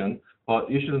direction. But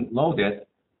you should know that.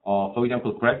 For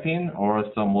example, graphene or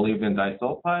some molybdenum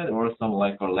disulfide or some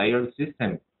like a layered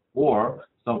system or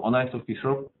some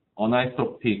anisotropic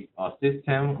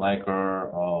system like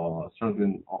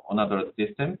another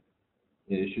system,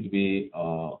 it should be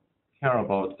care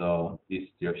about this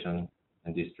direction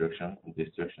and this direction and this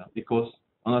direction, because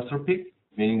anisotropic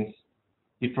means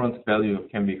different value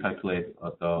can be calculated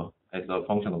as a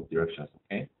function of directions.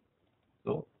 Okay,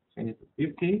 so change it to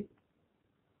 50.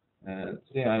 And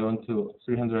today I want to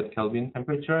 300 Kelvin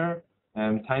temperature,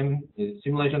 and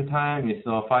simulation time is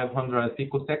 500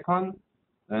 picosecond,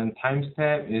 and time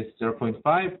step is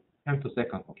 0.5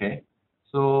 femtosecond. Okay,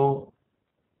 so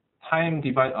time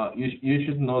divide. You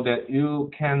should know that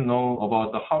you can know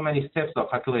about how many steps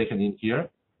of calculation in here.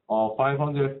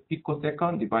 500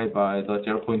 picosecond divided by the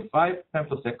 0.5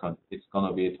 femtosecond. It's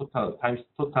gonna be total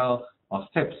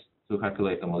steps to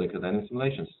calculate the molecular dynamics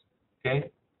simulations. Okay.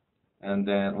 And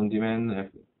then on demand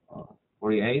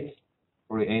 48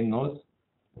 nodes.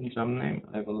 In job name,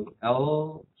 I will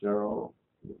L 0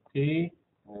 T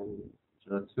and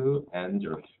 02 and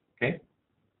 02. Okay,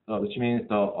 so which means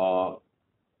the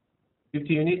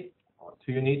 50 unit,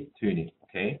 2 unit, 2 unit.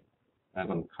 Okay, I'm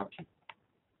gonna copy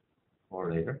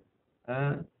for later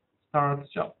and start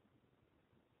job.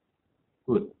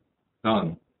 Good.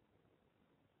 Done.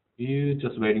 You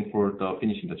just waiting for the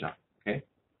finishing the job. Okay.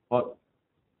 But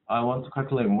I want to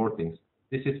calculate more things.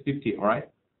 This is 50, all right?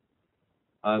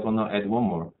 I'm gonna add one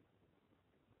more.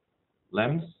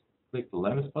 LAMMPS. Click the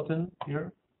LAMMPS button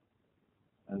here,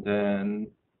 and then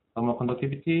thermal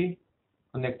conductivity.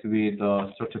 Connect with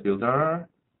the structure builder.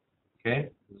 Okay.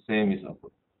 The same is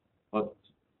output. But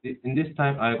in this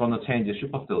time, I'm gonna change the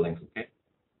supercell length. Okay.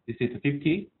 This is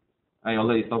 50. I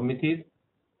already submitted.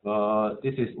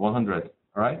 This is 100.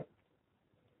 All right.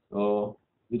 So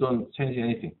we don't change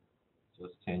anything.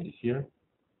 Just change it here.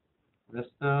 That's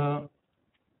the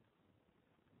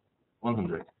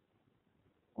 100.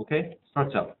 Okay.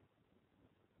 Start job.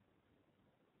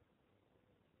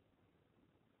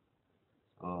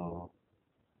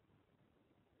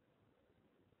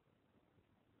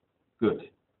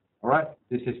 Good. All right.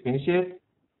 This is finished.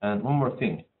 And one more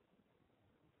thing.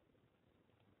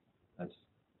 That's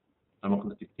thermal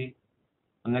conductivity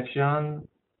connection.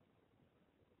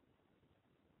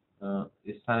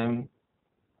 This time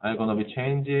I'm gonna be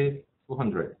change it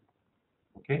 200.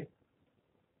 Okay.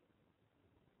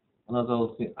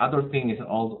 Other thing is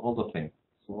all the same.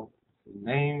 So the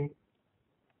name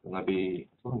gonna be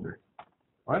 200.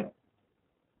 All right.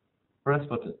 Press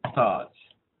button. Start.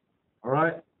 All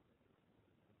right.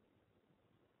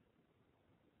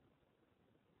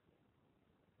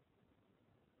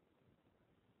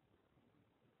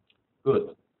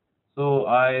 Good. So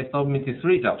I submitted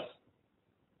 3 jobs.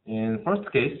 In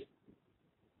first case,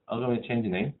 I'm going to change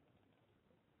the name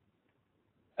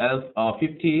as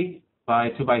 50 by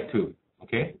 2 by 2.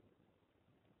 Okay.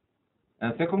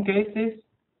 And second case is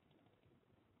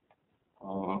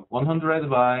 100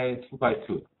 by 2 by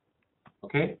 2.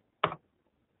 Okay.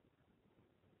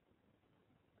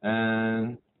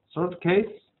 And third case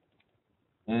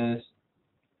is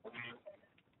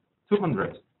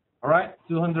 200. All right,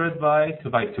 200 by 2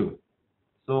 by 2.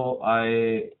 So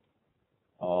I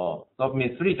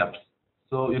submit 3 jobs.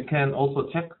 So you can also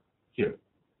check here.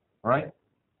 All right,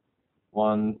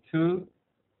 1, 2,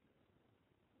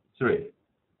 3.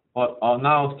 But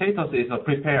now status is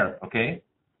prepare. Okay,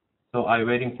 so I'm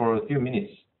waiting for a few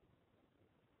minutes.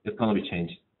 It's gonna be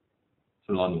changed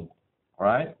to learning. All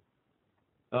right.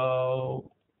 So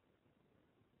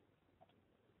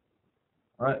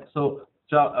all right. So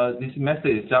job, this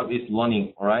message job is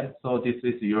learning. All right. So this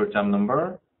is your job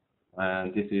number,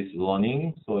 and this is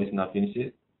learning. So it's not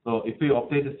finished. So if you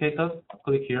update the status,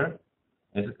 click here.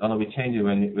 It's gonna be changed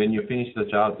when you finish the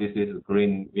job. This is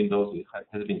green windows. It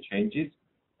has been changed,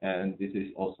 and this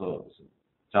is also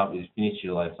job is finished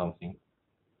like something.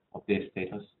 Update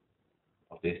status.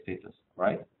 Update status.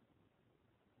 Right.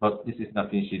 But this is not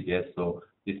finished yet. So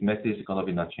this message is gonna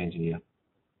be not changing yet.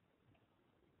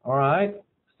 All right.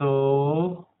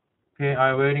 So, okay,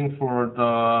 I'm waiting for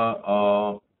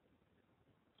the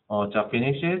job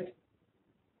finishes.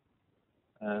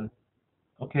 And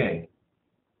okay.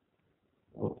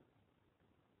 All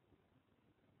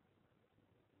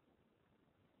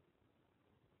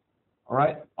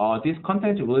right. This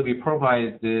content will be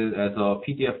provided as a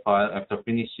PDF file after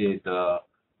finishing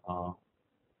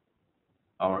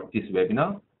this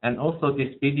webinar, and also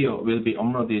this video will be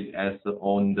uploaded as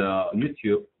on the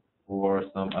YouTube or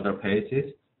some other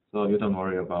pages, so you don't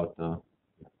worry about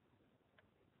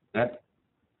that.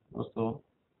 Also,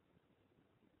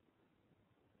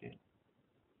 okay.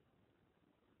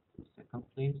 2 seconds,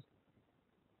 please.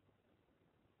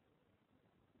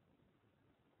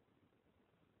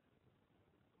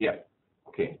 Yeah.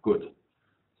 Okay. Good.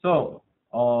 So,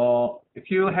 if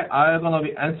you I'm gonna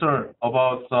be answer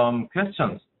about some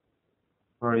questions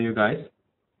for you guys.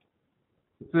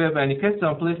 If you have any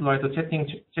question, please write the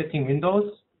chatting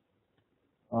windows.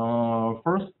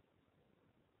 First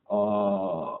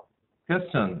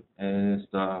question is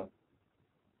right.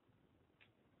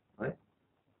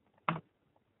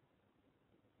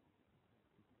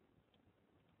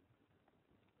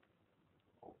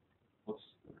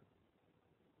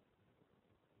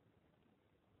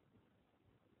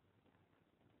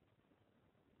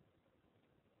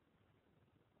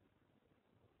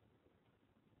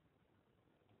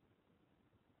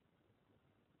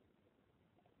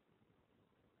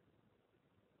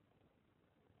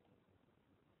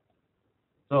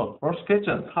 So first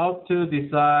question, how to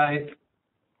decide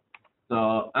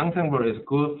the ensemble is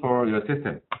good for your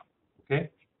system? Okay.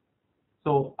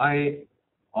 So I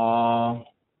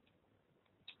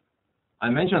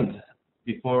mentioned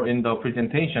before in the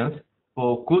presentations,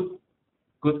 for good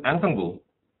ensemble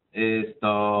is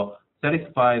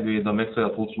satisfied with the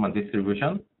Maxwell-Boltzmann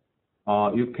distribution.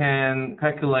 You can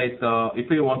calculate if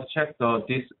you want to check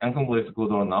this ensemble is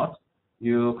good or not.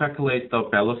 you calculate the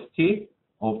velocity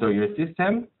of your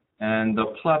system and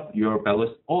plot your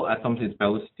velocity, all atoms'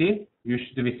 velocity. You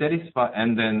should be satisfied,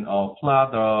 and then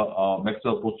plot the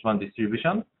Maxwell-Boltzmann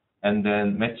distribution, and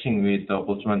then matching with the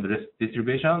Boltzmann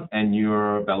distribution and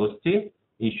your velocity,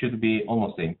 it should be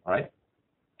almost same, right?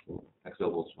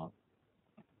 Maxwell-Boltzmann.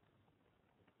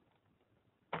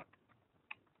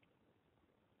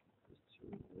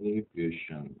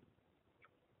 Distribution,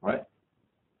 right?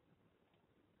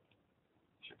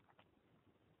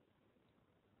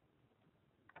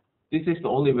 This is the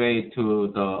only way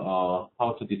to the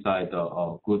how to decide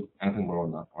the good ensemble or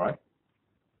not, all right?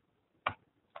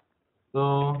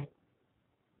 So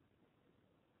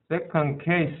second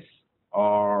case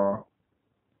are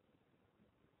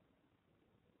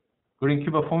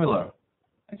Green-Kuber formula.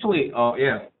 Actually,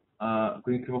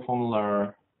 Green-Kuber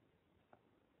formula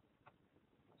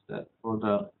that for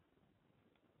the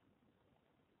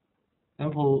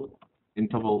sample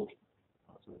interval.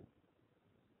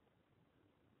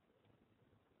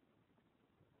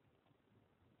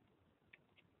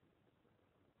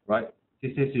 Right,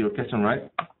 this is your question,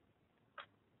 right?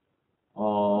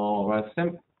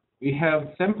 Right. We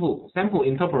have sample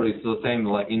interval is the same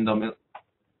like in the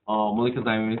molecular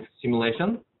dynamics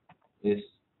simulation is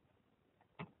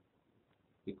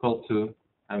equal to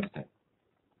timestamp,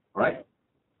 right?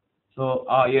 So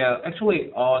yeah,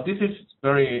 actually this is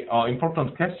very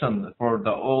important question for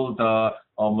all the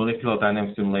molecular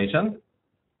dynamics simulation.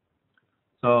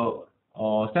 So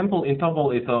sample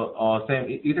interval is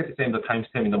exactly same the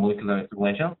timestamp in the molecular dynamics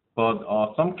simulation, but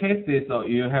some cases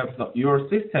you have your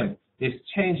system is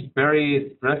changed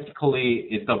very drastically.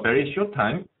 It's a very short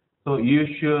time, so you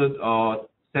should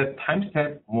set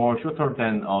timestamp more shorter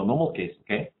than normal case,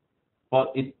 okay?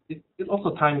 But it's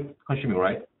also time consuming,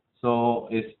 right? So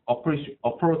its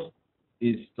approach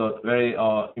is the very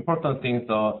important thing.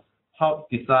 So how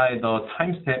to decide the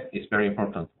time step is very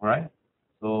important, right?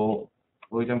 So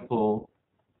for example,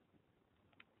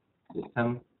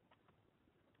 system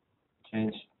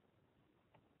change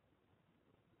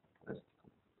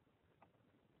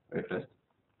very fast.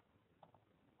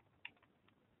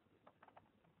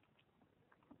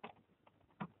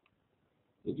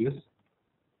 Reduce.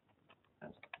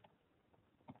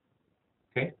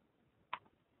 Okay.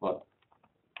 What?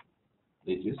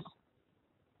 Reduce.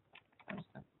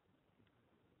 Timestamp.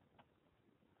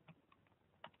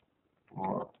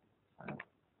 More time.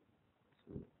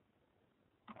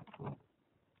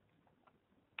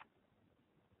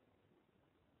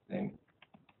 Same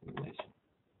simulation.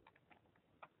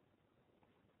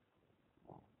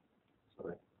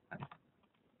 Sorry.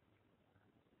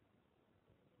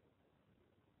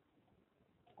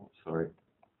 Oh, sorry.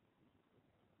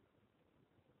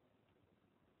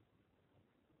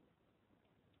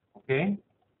 Okay.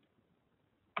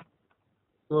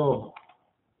 So,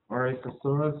 what is the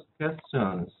first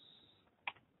questions?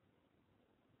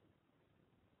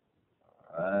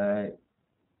 Alright.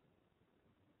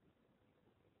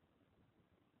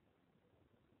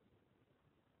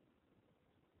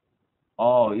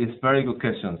 Oh, it's very good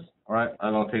questions. All right,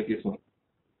 I'm gonna take this one.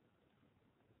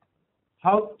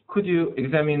 How could you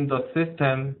examine the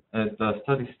system at the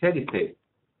steady state?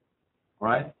 All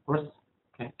right, first,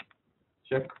 okay,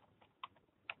 check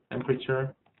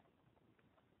temperature,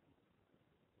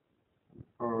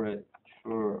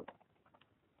 temperature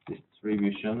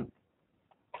distribution,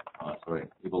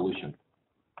 evolution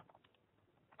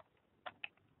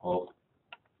of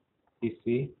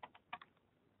TC,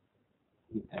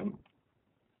 TM,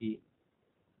 TH.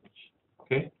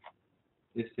 Okay,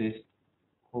 this is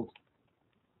called.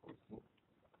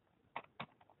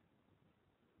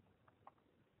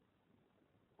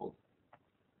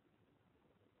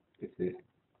 This is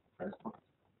transport.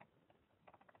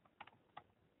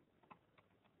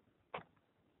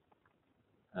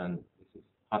 And this is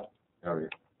hot area.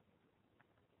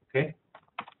 Okay.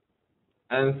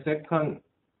 And second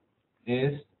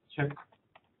is check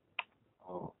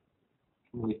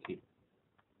humidity.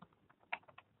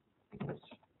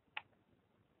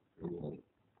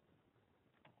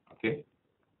 Okay.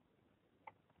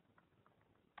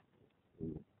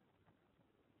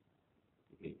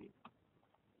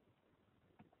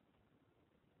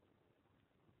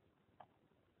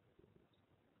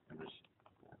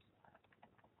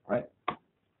 Right?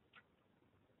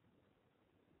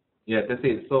 Yeah, that's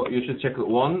it. So you should check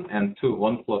 1 and 2,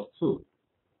 1 plus 2.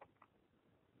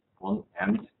 1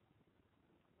 and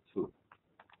 2.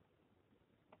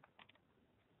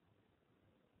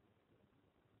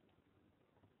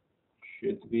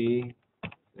 Should be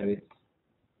satisfied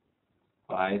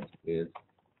with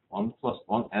 1 plus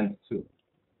 1 and 2.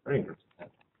 Very interesting.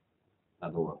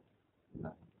 Another one.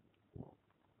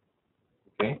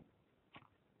 Okay.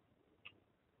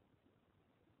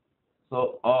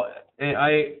 So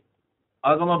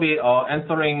I'm gonna be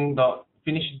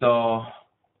finish the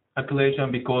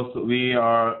calculation because we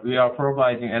are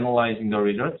analyzing the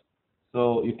results.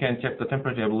 So you can check the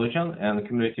temperature evolution and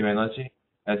cumulative energy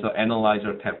as an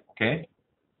analyzer tab. Okay.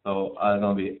 So I'm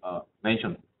gonna be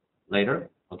mentioned later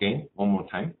again one more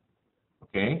time.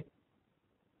 Okay.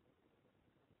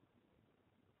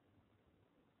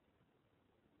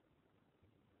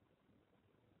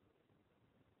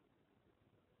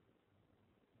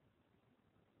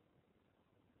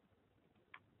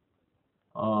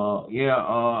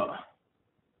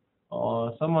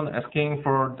 Someone asking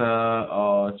for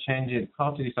the change it,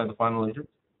 how to decide the final result.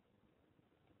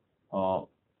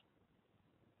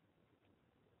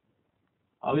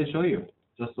 I will show you.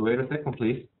 Just wait a second,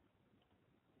 please.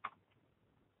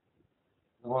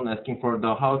 Someone asking for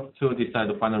the how to decide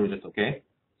the final result. Okay.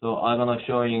 So I'm gonna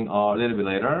showing a little bit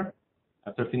later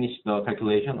after finish the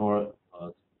calculation or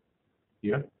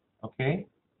here. Okay.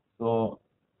 So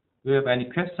do you have any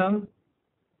question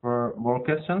for more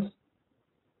questions?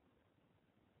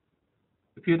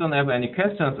 If you don't have any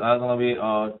questions, I'm gonna be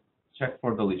check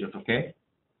for the result. Okay.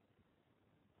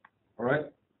 All right.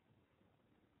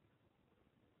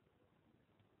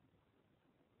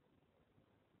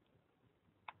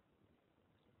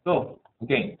 So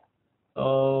again,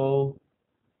 so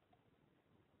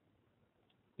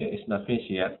yeah, it's not finished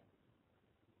yet.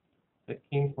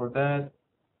 Checking for that.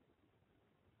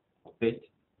 Update.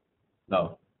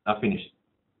 No, not finished.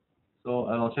 So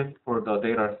I'll check for the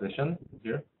data session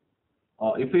here.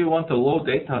 If you want to load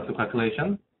data to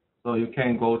calculation, so you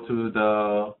can go to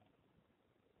the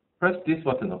press this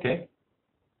button. Okay,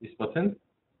 this button.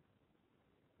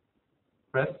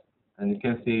 Press, and you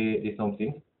can see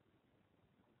something.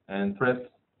 And press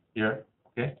here.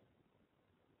 Okay.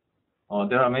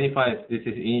 There are many files. This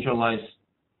is initialized.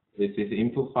 This is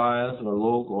input files or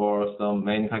log or some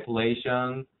main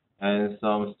calculation and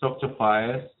some structure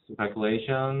files to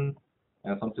calculation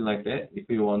and something like that. If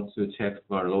you want to check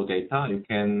for low data, you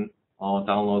can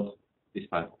download this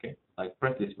file. Okay, like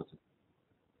press this button.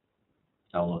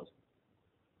 Download.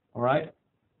 All right,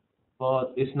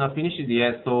 but it's not finished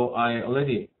yet, so I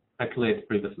already calculated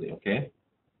previously. Okay.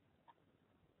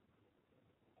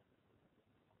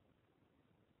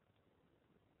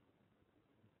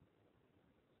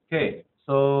 Okay,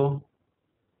 so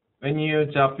when you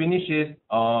just finish it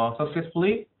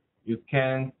successfully, you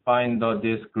can find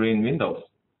this green windows.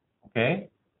 Okay,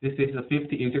 this is the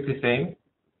 50 exactly same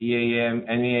EAM,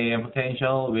 NEAM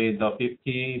potential with the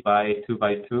 50 by 2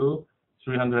 by 2,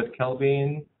 300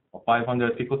 Kelvin,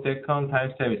 500 picosecond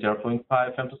times 10 is 0.5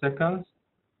 femtoseconds,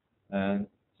 and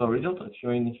so result is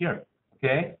showing here.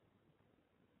 Okay,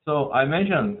 so I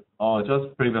mentioned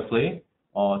just previously,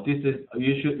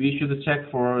 we should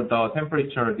check for the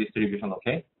temperature distribution.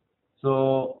 Okay.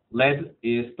 So LED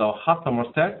is the hot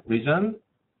thermostat region.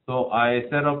 So we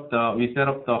set up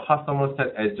the hot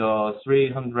thermostat as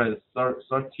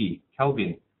 330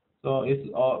 Kelvin. So it's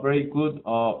very good.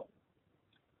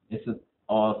 It's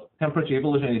temperature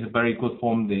evolution is very good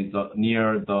form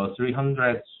near the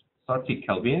 330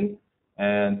 Kelvin,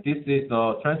 and this is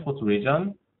the transport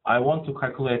region. I want to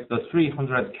calculate the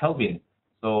 300 Kelvin.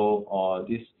 So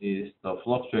this is the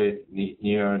fluctuate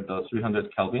near the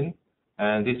 300 Kelvin.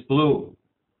 And this blue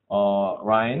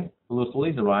blue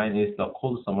solid line is the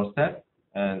cold thermostat,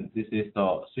 and this is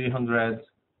the 300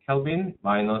 Kelvin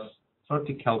minus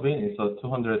 30 Kelvin is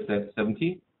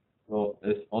 270. So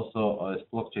it's also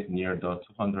fluctuate near the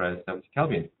 270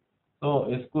 Kelvin. So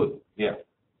it's good, yeah.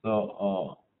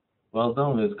 So well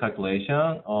done with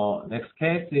calculation. Next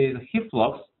case is heat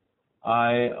flux.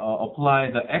 I apply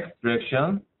the X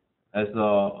direction as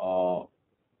a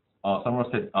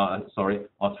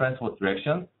transport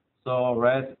direction. So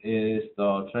red is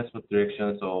the transport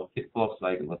direction. So heat flux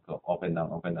like go up and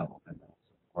down, up and down, up and down.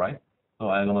 All right. So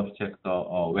I'm gonna check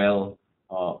the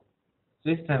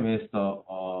system is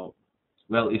the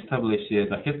well established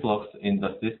the heat flux in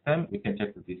the system. We can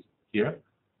check this here.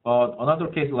 But another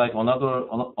case like another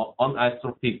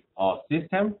anisotropic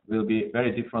system will be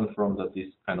very different from this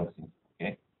kind of thing.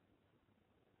 Okay.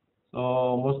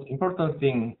 So most important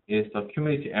thing is the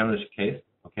cumulative energy case.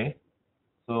 Okay.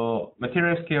 So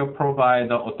material scale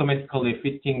provide automatically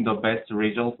fitting the best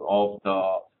results of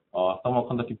the thermal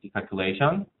conductivity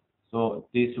calculation. So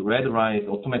this red line is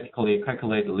automatically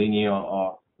calculate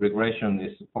linear regression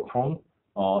is performed.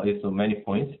 It's many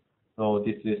points. So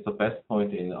this is the best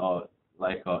point in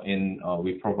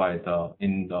we provide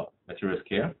in the material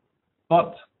scale.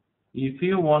 But If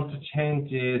you want to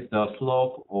change the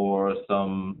slope or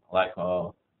some like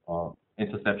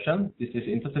interception, this is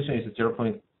intersection is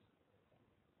 0.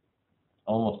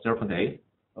 Almost 0.8.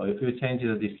 So if you change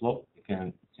the slope, you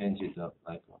can change it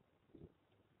like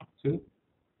 2.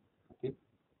 Okay.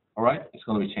 All right, it's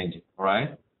going to be changing. All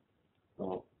right.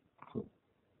 So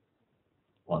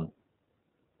 1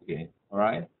 again. All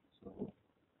right. So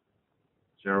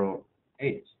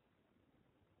 0.8.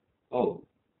 Oh.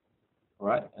 All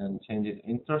right, and change it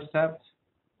intercept.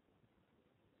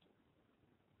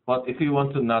 But if you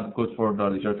want to not go for the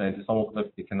result, and some of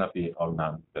them it cannot be or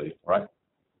non-value. All right.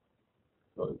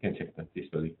 So you can check this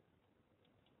value.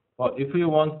 But if you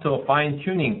want to fine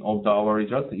tuning of our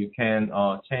result, you can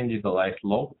change the like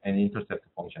slope and intercept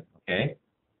function. Okay.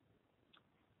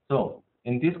 So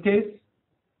in this case,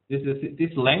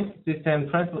 this length, system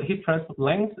heat transfer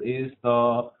length is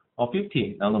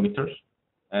 50 nanometers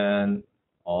and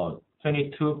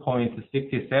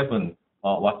 22.67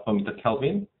 watt per meter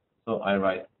Kelvin. So I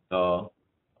write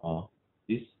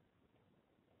this,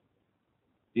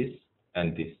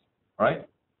 and this. Right.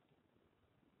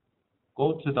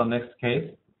 Go to the next case.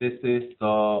 This is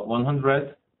the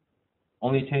 100.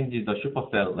 Only changes the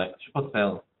supercell,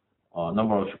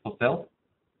 number of supercells.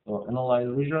 So analyze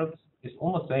results is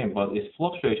almost same, but its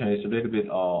fluctuation is a little bit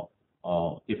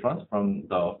different from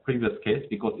the previous case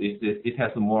because it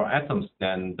has more atoms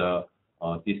than the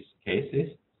this case is.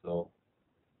 So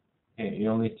okay, you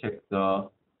only check the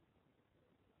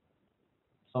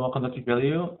thermal conductivity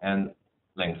value and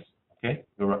length. Okay,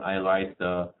 I write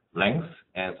the length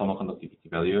and thermal conductivity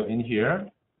value in here.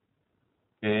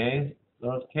 Okay,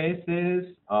 those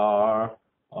cases are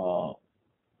all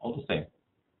the same.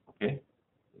 Okay,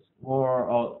 it's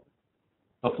more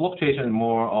the fluctuation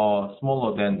more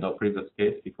smaller than the previous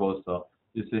case because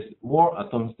this is more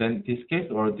atoms than this case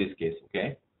or this case.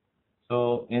 Okay,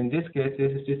 so in this case,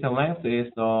 this system length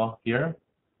is here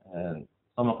and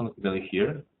thermal conductivity value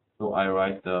here. So I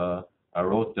wrote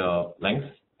the length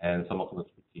and thermal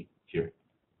conductivity here.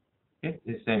 Okay,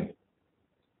 it's the same.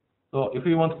 So if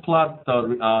we want to plot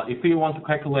the, if we want to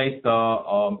calculate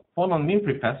the phonon mean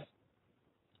free path,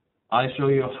 I show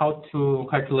you how to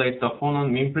calculate the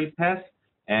phonon mean free path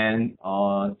and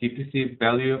diffusive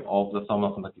value of the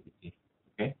thermal conductivity.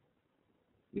 Okay,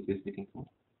 this is fitting tool.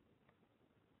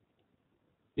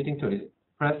 Fitting tool is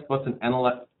press button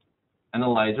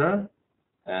analyzer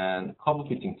and curve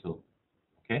fitting tool.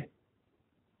 Okay,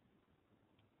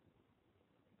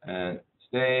 and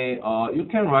say you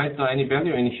can write any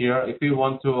value in here. If you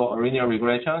want to linear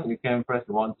regression, you can press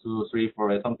 1, 2, 3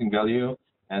 for something value,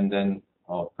 and then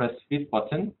press fit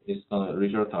button. It's the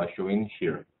result I show in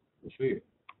here. I'll show you.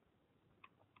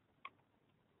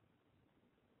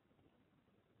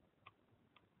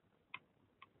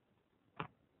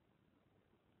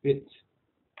 Fit.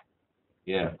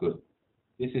 Yeah, good.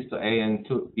 This is the A and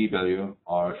B value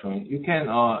are showing. You can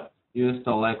use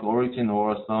the like origin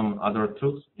or some other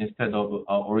tools instead of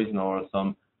origin or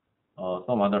some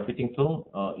other fitting tool.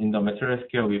 In the material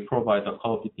scale, we provide a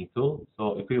curve fitting tool.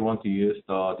 So if you want to use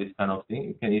this kind of thing,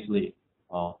 you can easily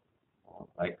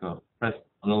press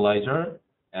analyzer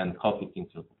and curve fitting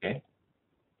tool. Okay,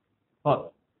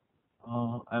 but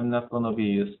I'm not gonna be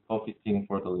use curve fitting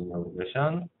for the linear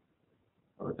regression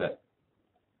or that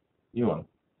new one.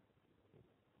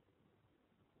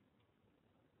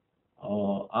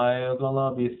 I'm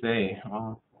gonna be say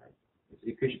this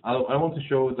equation. I want to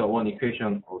show the one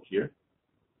equation over here.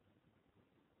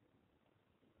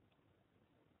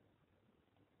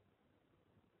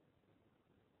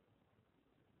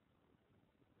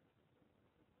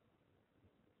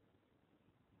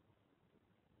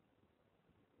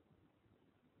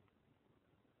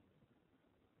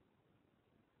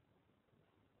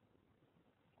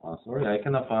 Sorry, I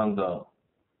cannot find the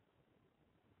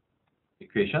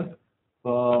equation.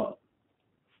 But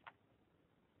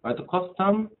write the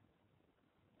custom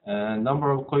and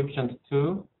number of coefficient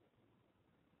 2.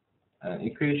 And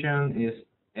equation is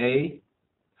A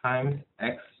times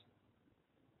X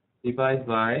divided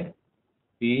by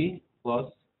B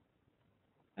plus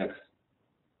X.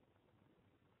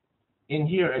 In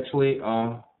here, actually,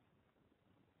 where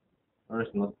is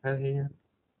notepad here?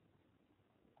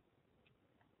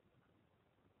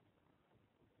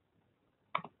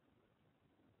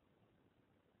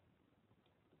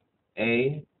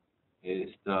 A is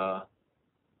the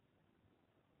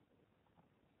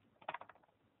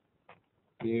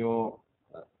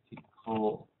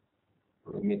theoretical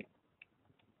limit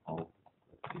of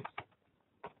this.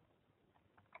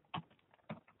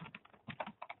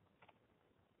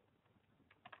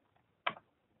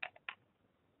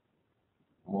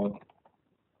 Mod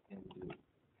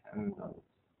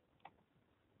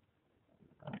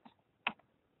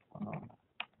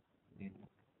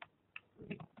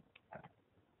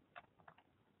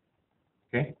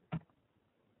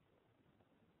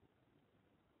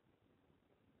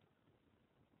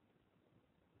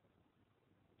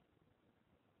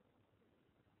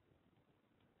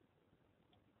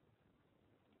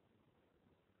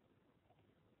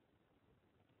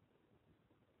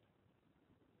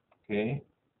Okay,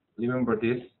 remember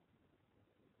this.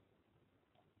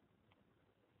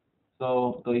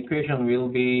 So the equation will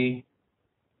be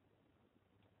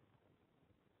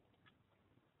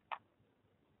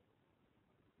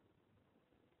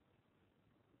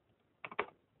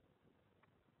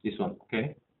this one,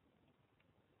 okay?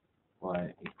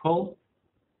 Y equal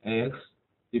x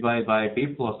divided by b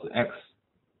plus x.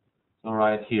 So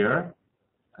right here,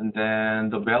 and then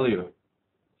the value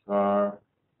are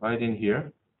right in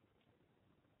here,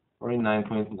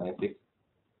 49.96,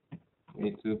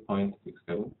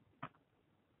 22.67,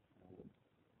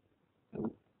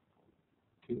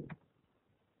 2.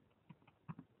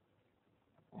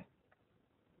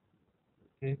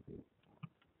 Okay.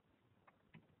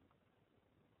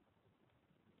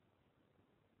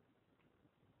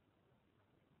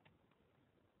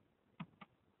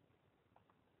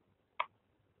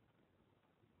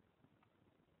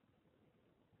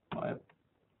 Five.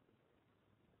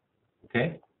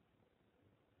 Okay.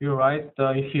 You write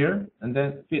here and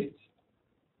then fit.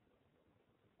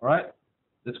 All right.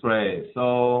 That's great.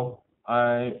 So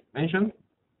I mentioned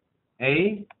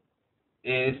A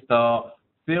is the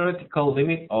theoretical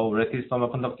limit of lattice thermal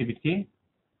conductivity.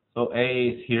 So A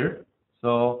is here.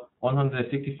 So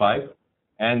 165.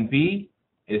 And B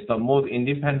is the mode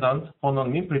independent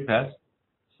phonon mean prepass.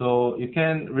 So you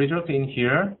can result in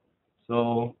here.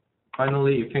 So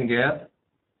finally you can get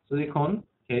silicon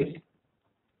case.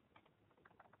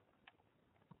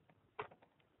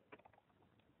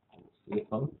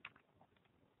 Silicon.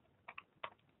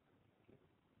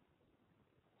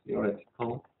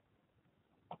 Theoretical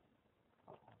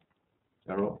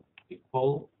 0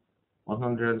 equal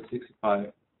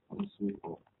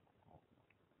 165.34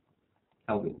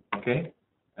 Kelvin. Okay,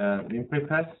 and mean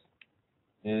prepass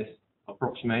is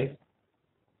approximate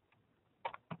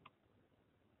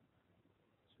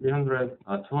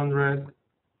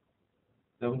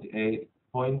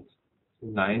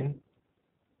 278.9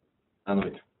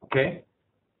 nanometer. Okay.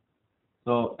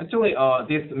 So actually,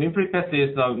 this mean prepass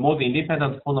is mode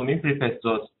independent phonon mean prepass.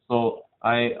 So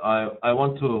I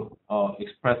want to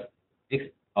express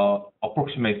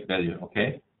approximate value.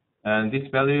 Okay, and this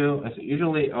value is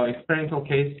usually experimental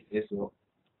case is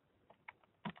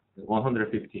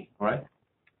 150. All right.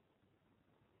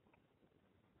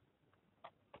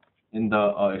 In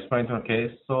the experimental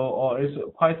case, so it's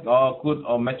quite good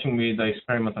matching with the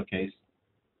experimental case.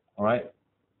 All right.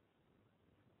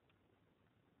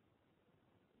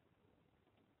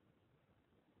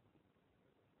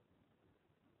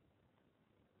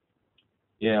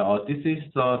 Yeah, this is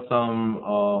some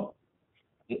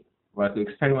like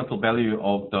experimental value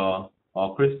of the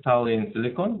crystalline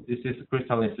silicon. This is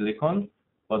crystalline silicon,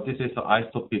 but this is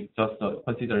isotopic, just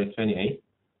considering 28.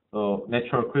 So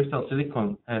natural crystal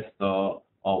silicon has the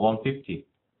 150.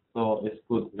 So it's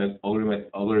good. Let's agree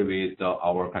with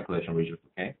our calculation result.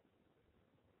 Okay.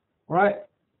 All right.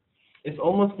 It's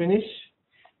almost finished.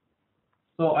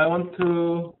 So I want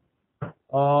to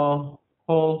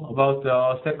call about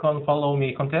the second Follow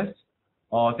Me contest.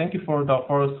 Thank you for the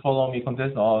first Follow Me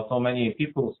contest. So many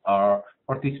people are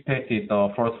participated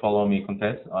the first Follow Me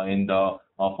contest in the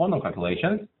phonon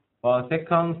calculations.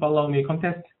 Second Follow Me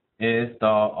contest is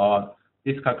the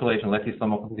this calculation, lattice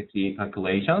thermal conductivity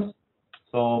calculations.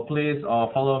 So please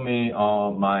follow me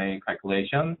my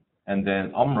calculation and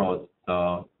then upload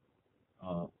the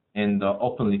in the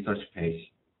open research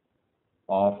page.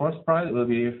 First prize will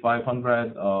be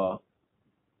 $500,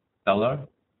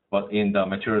 but in the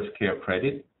material scale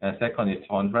credit, and second is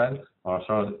 200, or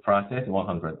third prize is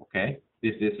 100. Okay,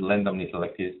 this is randomly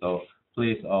selected, so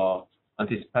please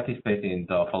participate in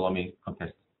the Follow Me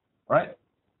contest. All right,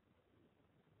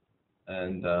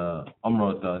 and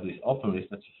upload this open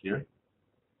research here.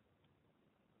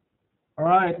 All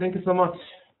right, thank you so much.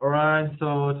 All right,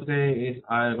 so today is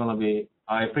I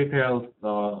prepared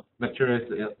the materials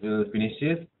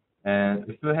finishes, and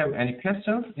if you have any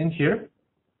questions in here,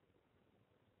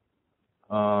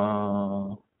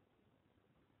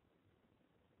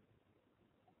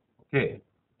 okay,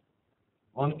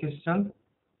 one question.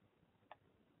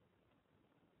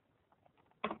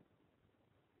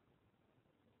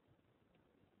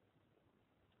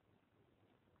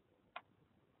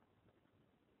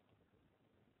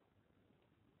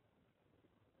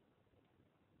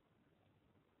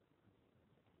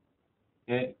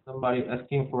 Okay, somebody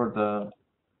asking for the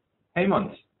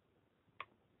payment.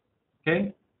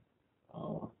 Okay.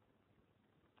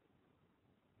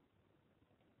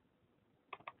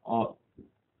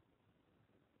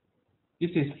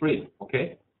 This is free.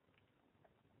 Okay.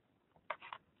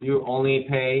 You only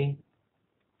pay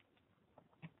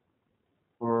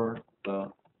for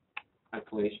the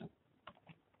calculation.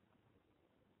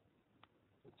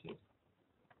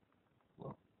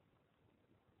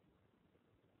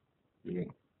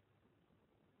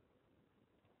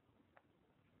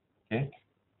 Okay.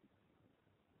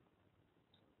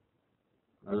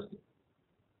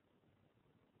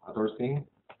 Other thing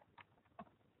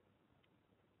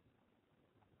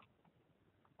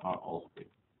are also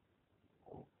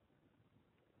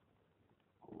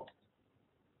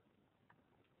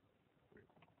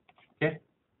okay.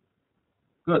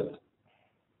 Good.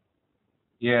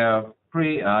 Yeah.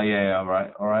 Yeah.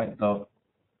 Right. All right. So,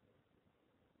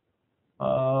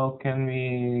 can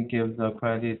we give the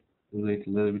credit related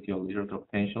a little bit of literature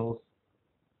potentials?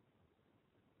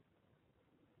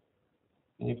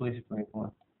 Can you please explain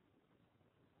more?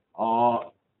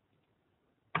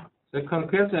 Second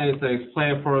question is to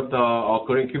explain for the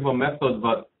green cube method,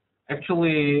 but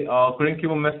actually, green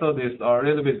cube method is a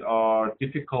little bit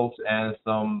difficult, and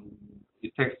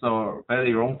it takes a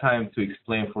very long time to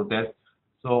explain for that.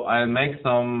 So I'll make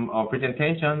some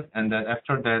presentation, and then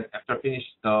after that, after finish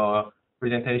the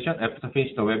presentation, after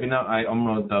finish the webinar, I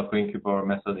upload the green cube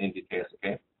method in details.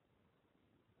 Okay.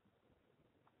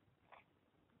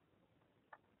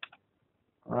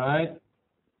 All right.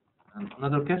 And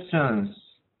another questions.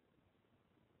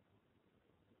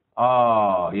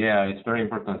 Oh, yeah, it's very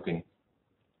important thing.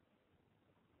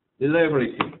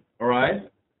 Reliability. All right.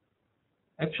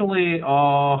 Actually,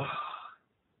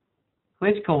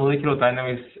 classical molecular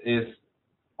dynamics is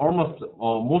almost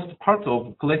most part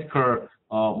of classical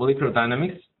molecular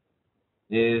dynamics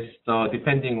is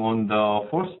depending on the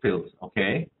force field.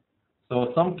 Okay.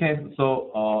 So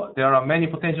there are many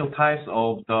potential types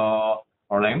of the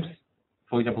LAMMPS,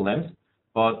 for example, LAMMPS,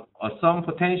 but some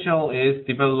potential is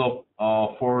developed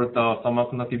for the thermal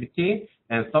conductivity,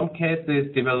 and some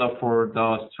cases developed for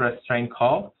the stress strain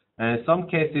curve, and some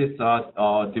cases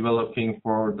are developing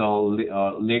for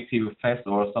the reactive effects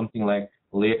or something like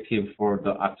reactive for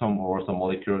the atom or some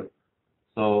molecule.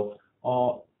 So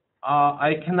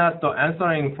I cannot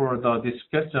answering for this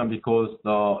question because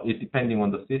it's depending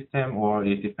on the system or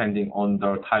it's depending on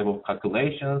the type of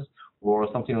calculations or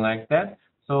something like that.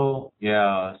 So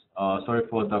yeah, sorry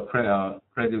for the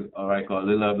credit like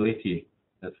reliability.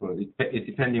 That's what it's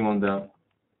depending on the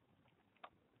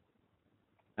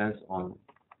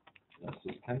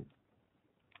system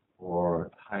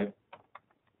or type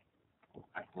of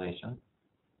calculation,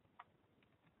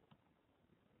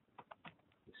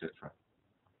 etc.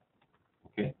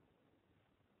 Okay,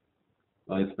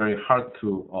 so it's very hard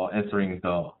to answering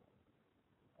the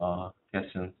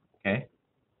questions. Okay.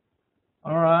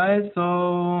 All right.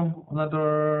 So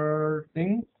another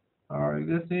thing are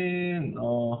existing.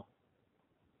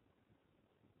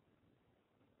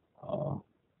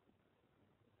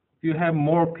 If you have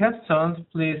more questions,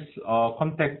 please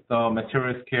contact the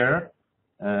materials care,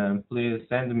 and please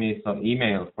send me some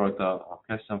email for the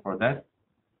question for that.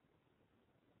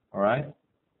 All right.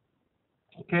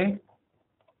 Okay.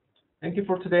 Thank you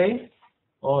for today.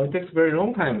 It takes very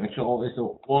long time actually. It's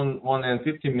 1 and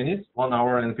 15 minutes, 1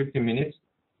 hour and 15 minutes.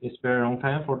 It's very long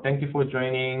time. Thank you for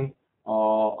joining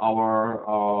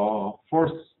our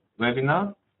first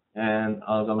webinar, and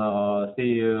I'm gonna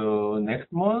see you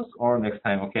next month or next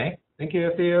time. Okay. Thank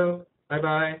you. See you. Bye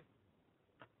bye.